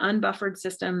you have an unbuffered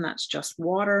system, that's just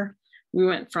water. We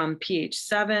went from pH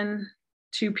 7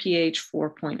 to pH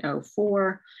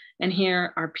 4.04. And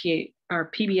here our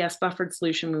PBS buffered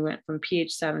solution, we went from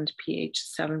pH 7 to pH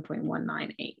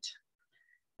 7.198.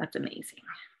 That's amazing.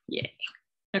 Yay.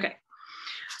 Okay.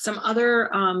 Some other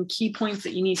key points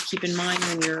that you need to keep in mind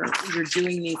when you're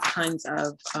doing these kinds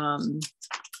of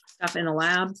stuff in a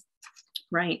lab,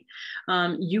 right?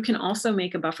 You can also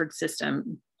make a buffered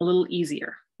system a little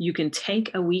easier. You can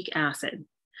take a weak acid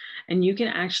and you can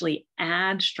actually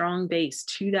add strong base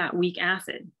to that weak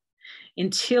acid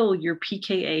until your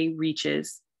pKa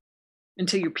reaches,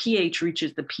 until your pH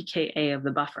reaches the pKa of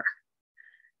the buffer.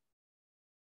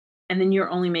 And then you're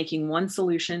only making one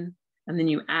solution, and then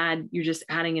you're just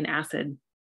adding an acid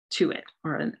to it,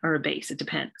 or a base, it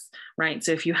depends, right?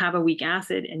 So if you have a weak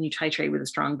acid and you titrate with a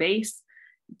strong base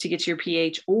to get to your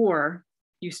pH, or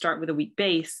you start with a weak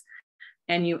base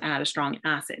and you add a strong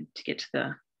acid to get to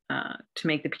the, to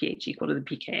make the pH equal to the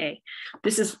pKa.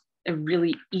 This is a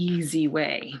really easy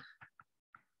way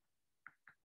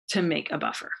to make a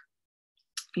buffer.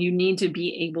 You need to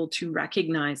be able to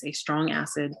recognize a strong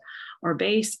acid or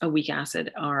base, a weak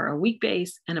acid or a weak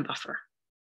base, and a buffer.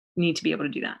 You need to be able to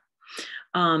do that.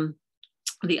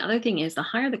 The other thing is, the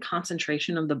higher the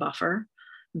concentration of the buffer,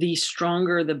 the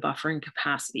stronger the buffering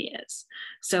capacity is.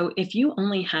 So if you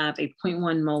only have a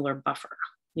 0.1 molar buffer,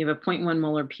 you have a 0.1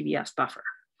 molar PBS buffer,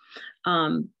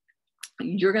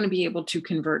 you're going to be able to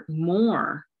convert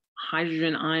more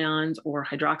hydrogen ions or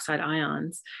hydroxide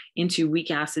ions into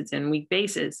weak acids and weak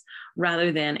bases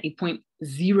rather than a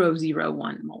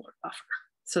 0.001 molar buffer.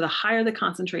 So the higher the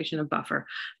concentration of buffer,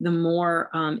 the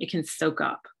more it can soak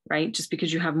up, right? Just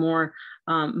because you have more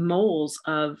moles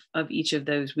of each of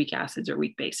those weak acids or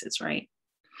weak bases, right?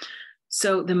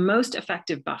 So the most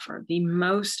effective buffer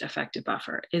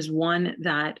is one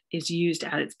that is used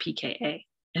at its pKa.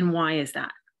 And why is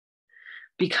that?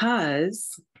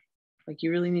 Because, like,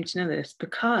 you really need to know this,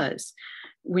 because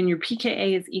when your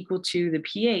pKa is equal to the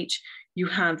pH, you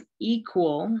have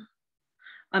equal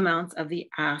amounts of the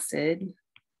acid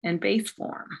and base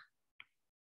form.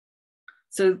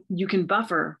 So you can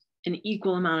buffer an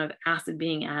equal amount of acid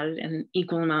being added and an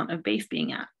equal amount of base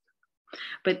being added.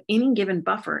 But any given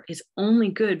buffer is only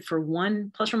good for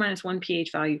one plus or minus 1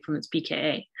 pH value from its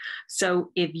pKa.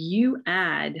 So if you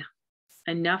add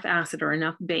enough acid or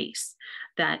enough base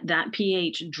that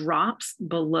pH drops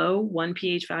below 1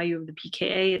 pH value of the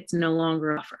pKa, it's no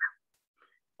longer a buffer.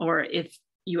 Or if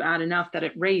you add enough that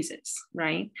it raises,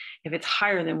 right? If it's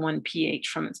higher than 1 pH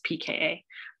from its pKa,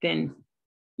 then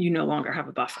you no longer have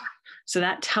a buffer. So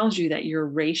that tells you that your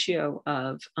ratio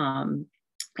of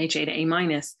HA to A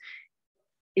minus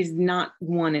is not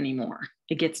 1 anymore.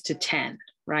 It gets to 10,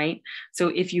 right? So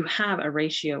if you have a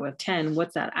ratio of 10,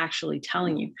 what's that actually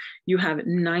telling you? You have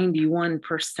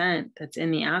 91% that's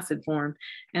in the acid form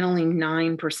and only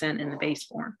 9% in the base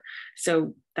form.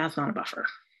 So that's not a buffer.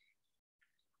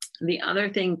 The other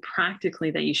thing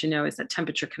practically that you should know is that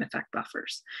temperature can affect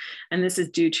buffers. And this is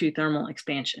due to thermal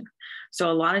expansion. So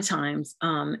a lot of times,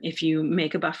 if you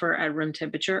make a buffer at room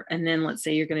temperature, and then let's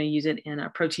say you're going to use it in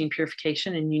a protein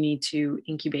purification and you need to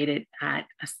incubate it at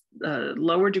a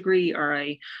lower degree or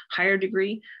a higher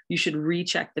degree, you should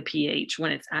recheck the pH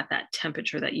when it's at that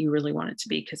temperature that you really want it to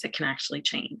be, because it can actually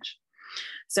change.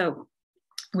 So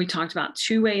we talked about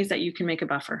 2 ways that you can make a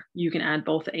buffer. You can add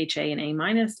both the HA and A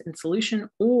minus in solution,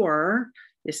 or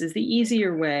this is the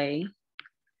easier way.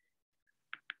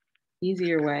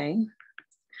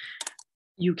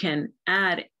 you can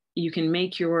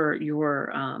make your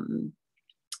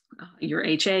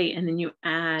HA and then you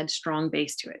add strong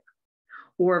base to it,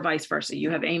 or vice versa. You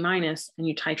have A- and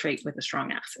you titrate with a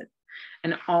strong acid.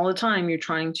 And all the time you're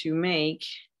trying to make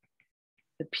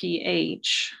the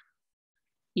pH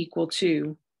equal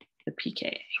to the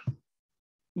pKa.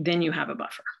 Then you have a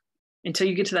buffer. Until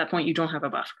you get to that point, you don't have a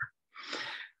buffer.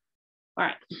 All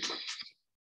right,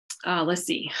 let's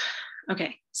see.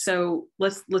 Okay, so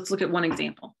let's look at one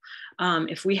example.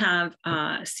 If we have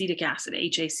acetic acid,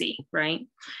 HAC, right?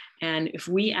 And if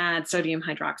we add sodium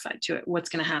hydroxide to it, what's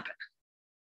gonna happen?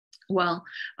 Well,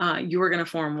 you are gonna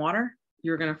form water,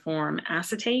 you're gonna form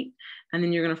acetate, and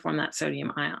then you're gonna form that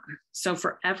sodium ion. So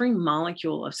for every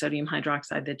molecule of sodium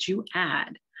hydroxide that you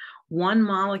add, one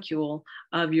molecule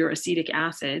of your acetic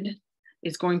acid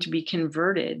is going to be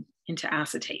converted into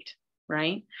acetate,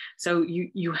 right? So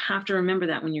you have to remember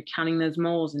that when you're counting those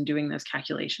moles and doing those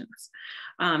calculations.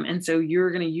 And so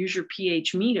you're gonna use your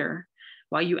pH meter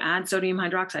while you add sodium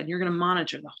hydroxide. You're gonna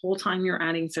monitor the whole time you're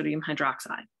adding sodium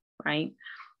hydroxide, right?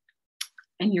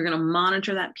 And you're gonna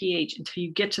monitor that pH until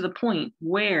you get to the point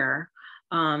where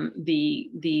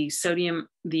the sodium,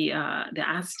 the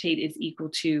acetate is equal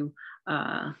to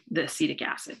the acetic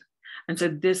acid. And so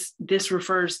this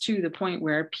refers to the point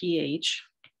where pH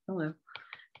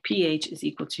is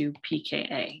equal to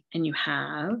pKa, and you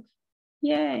have,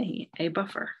 yay, a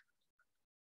buffer.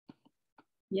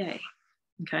 Yay.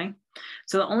 Okay.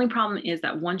 So the only problem is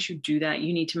that once you do that,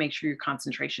 you need to make sure your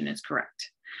concentration is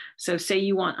correct. So say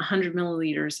you want 100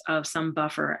 milliliters of some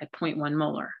buffer at 0.1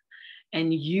 molar,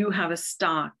 and you have a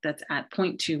stock that's at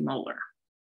 0.2 molar,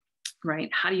 right?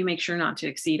 How do you make sure not to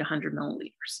exceed 100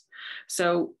 milliliters?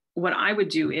 So what I would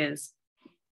do is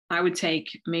I would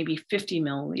take maybe 50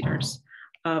 milliliters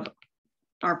of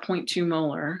our 0.2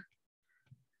 molar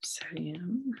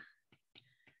sodium.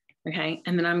 Okay,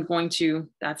 and then I'm going to,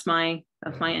 that's my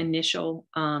initial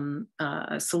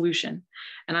solution.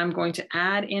 And I'm going to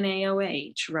add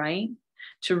NaOH, right?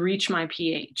 To reach my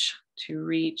pH,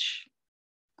 pH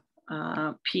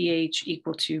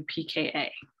equal to pKa,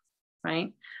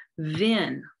 right?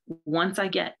 Then once I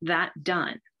get that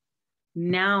done,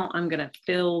 now I'm gonna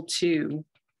fill to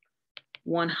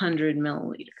 100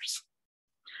 milliliters.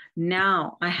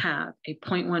 Now I have a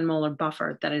 0.1 molar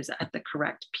buffer that is at the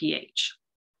correct pH,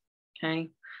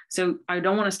 okay? So I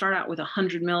don't wanna start out with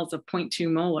 100 mils of 0.2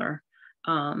 molar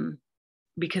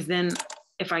because then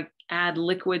if I add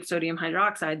liquid sodium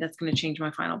hydroxide, that's gonna change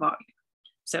my final volume.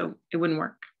 So it wouldn't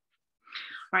work.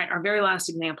 All right, our very last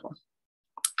example.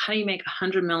 How do you make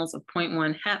 100 mils of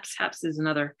 0.1 HEPS? HEPS is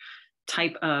another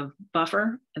type of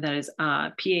buffer that is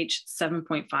pH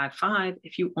 7.55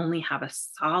 if you only have a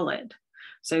solid.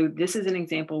 So this is an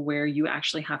example where you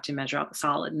actually have to measure out the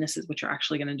solid, and this is what you're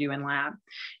actually going to do in lab.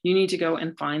 You need to go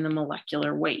and find the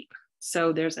molecular weight.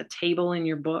 So there's a table in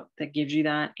your book that gives you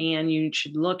that, and you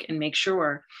should look and make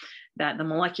sure that the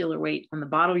molecular weight on the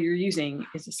bottle you're using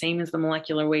is the same as the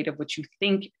molecular weight of what you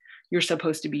think you're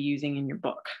supposed to be using in your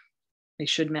book. They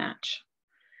should match.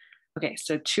 Okay,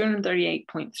 so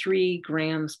 238.3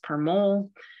 grams per mole.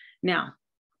 Now,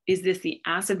 is this the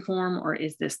acid form or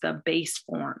is this the base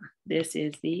form? This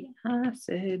is the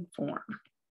acid form.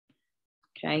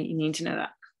 Okay, you need to know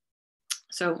that.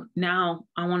 So now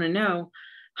I want to know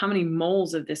how many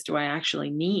moles of this do I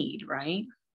actually need, right?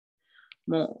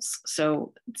 Moles.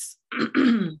 So it's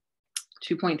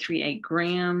 2.38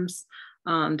 grams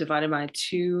divided by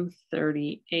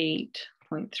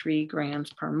 238.3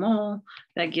 grams per mole.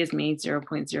 That gives me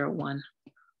 0.01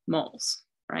 moles,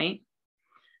 right?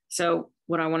 So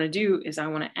what I want to do is I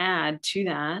want to add to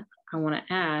that, I want to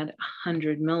add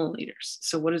 100 milliliters.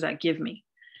 So what does that give me?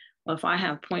 Well, if I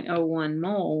have 0.01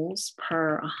 moles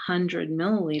per 100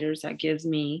 milliliters, that gives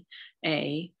me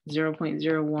a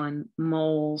 0.01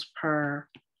 moles per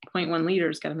 0.1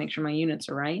 liters. Got to make sure my units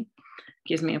are right.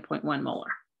 Gives me a 0.1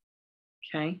 molar.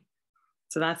 Okay,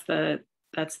 so that's the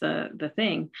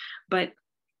thing. But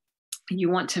you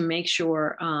want to make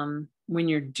sure when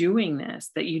you're doing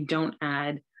this that you don't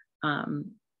add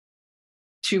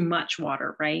too much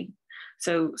water, right?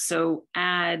 So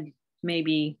add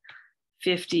maybe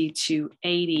 50 to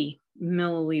 80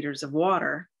 milliliters of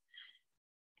water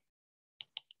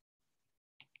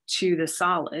to the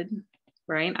solid,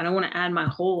 right? I don't want to add my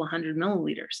whole 100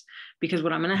 milliliters because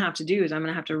what I'm going to have to do is I'm going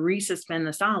to have to resuspend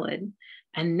the solid,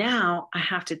 and now I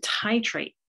have to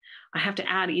titrate. I have to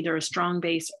add either a strong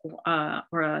base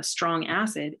or a strong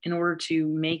acid in order to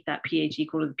make that pH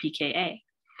equal to the pKa.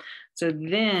 So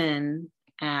then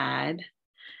add,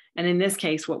 and in this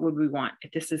case, what would we want?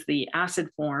 If this is the acid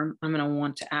form, I'm going to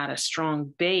want to add a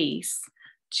strong base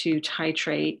to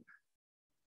titrate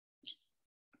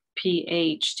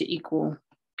pH to equal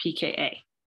pKa,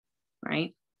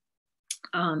 right?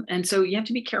 And so you have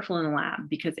to be careful in the lab,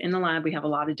 because in the lab, we have a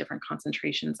lot of different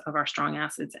concentrations of our strong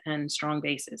acids and strong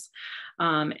bases.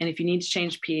 And if you need to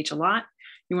change pH a lot,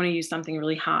 you want to use something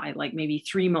really high, like maybe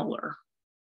 3 molar.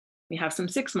 We have some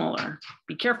 6 molar.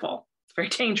 Be careful. It's very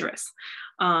dangerous.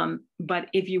 But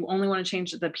if you only want to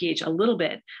change the pH a little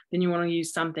bit, then you want to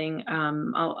use something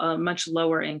a much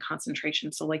lower in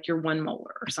concentration. So like your 1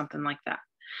 molar or something like that.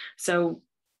 So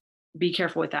be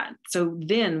careful with that. So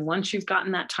then once you've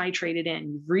gotten that titrated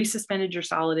in, you've resuspended your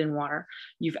solid in water,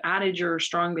 you've added your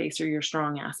strong base or your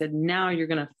strong acid, now you're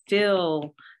going to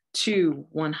fill to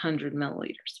 100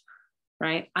 milliliters,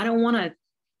 right? I don't want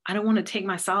to take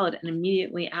my solid and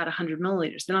immediately add 100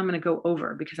 milliliters. Then I'm going to go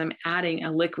over, because I'm adding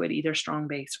a liquid, either strong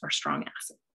base or strong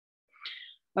acid.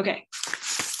 Okay,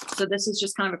 so this is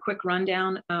just kind of a quick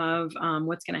rundown of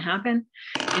what's going to happen.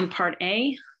 In part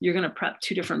A, you're going to prep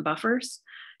 2 different buffers.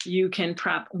 You can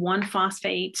prep one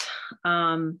phosphate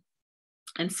and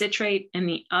citrate, and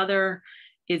the other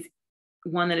is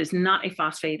one that is not a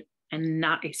phosphate and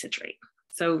not a citrate.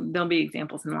 So there'll be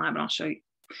examples in the lab and I'll show you.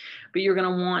 But you're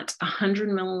going to want 100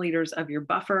 milliliters of your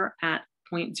buffer at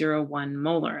 0.01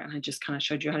 molar. And I just kind of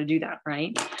showed you how to do that,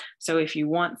 right? So if you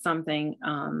want something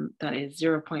that is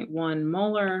 0.1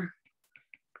 molar,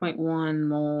 0.1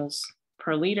 moles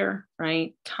per liter,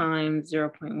 right, times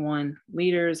 0.1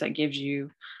 liters, that gives you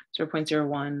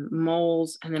 0.01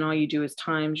 moles. And then all you do is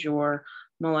times your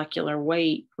molecular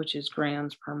weight, which is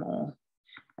grams per mole.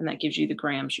 And that gives you the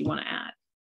grams you want to add.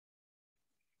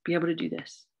 Be able to do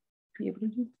this. Be able to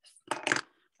do this.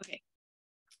 Okay.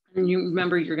 And you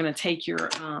remember, you're going to take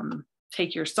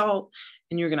your salt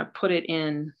and you're going to put it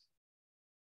in,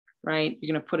 right?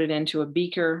 You're going to put it into a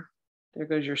beaker. There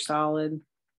goes your solid.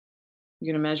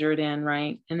 You're going to measure it in,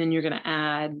 right? And then you're going to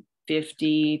add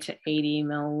 50 to 80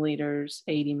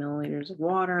 milliliters of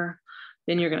water.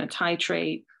 Then you're going to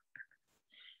titrate.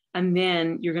 And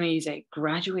then you're going to use a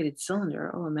graduated cylinder.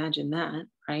 Oh, imagine that,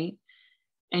 right?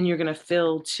 And you're going to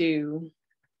fill to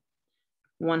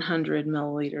 100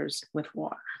 milliliters with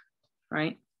water,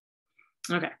 right?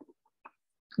 Okay.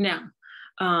 Now,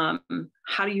 how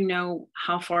do you know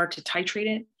how far to titrate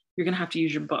it? You're going to have to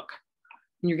use your book.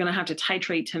 And you're going to have to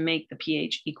titrate to make the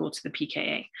pH equal to the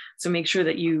pKa. So make sure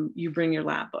that you bring your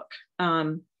lab book.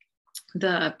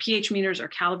 The pH meters are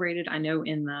calibrated. I know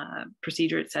in the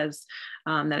procedure it says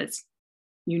that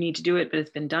you need to do it, but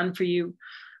it's been done for you.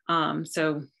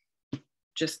 So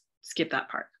just skip that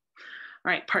part.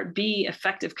 All right, part B,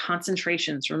 effective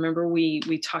concentrations. Remember,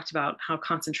 we talked about how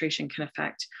concentration can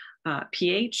affect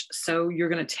pH. So you're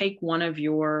going to take one of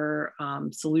your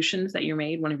solutions that you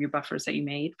made, one of your buffers that you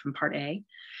made from part A,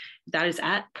 that is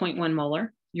at 0.1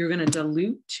 molar. You're going to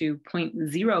dilute to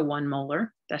 0.01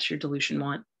 molar. That's your dilution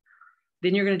one.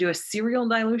 Then you're going to do a serial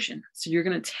dilution. So you're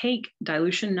going to take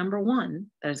dilution number 1,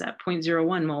 that is at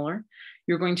 0.01 molar.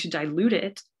 You're going to dilute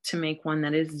it to make one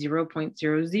that is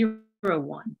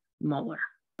 0.001 molar.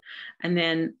 And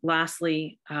then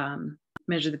lastly,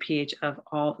 measure the pH of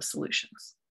all the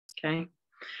solutions. Okay.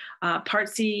 Part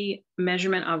C,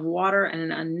 measurement of water and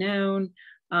an unknown.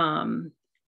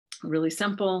 Really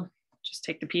simple. Just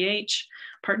take the pH.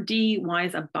 Part D, why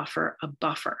is a buffer a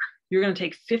buffer? You're going to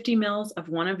take 50 mils of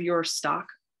one of your stock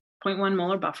 0.1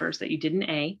 molar buffers that you did in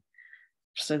A.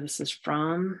 So this is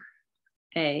from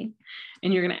A.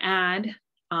 And you're going to add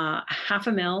half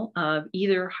a mil of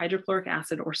either hydrochloric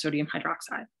acid or sodium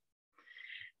hydroxide.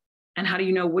 And how do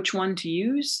you know which one to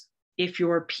use? If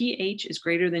your pH is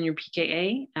greater than your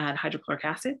pKa, add hydrochloric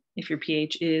acid. If your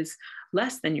pH is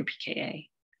less than your pKa,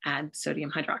 add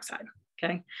sodium hydroxide,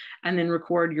 okay? And then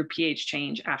record your pH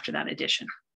change after that addition.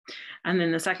 And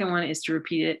then the second one is to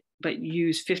repeat it, but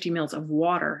use 50 mils of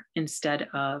water instead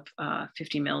of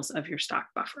 50 mils of your stock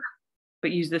buffer.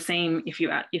 But use the same, if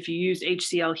you use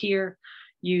HCl here,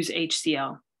 use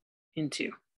HCl in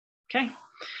 2, okay?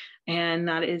 And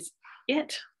that is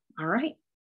it. All right.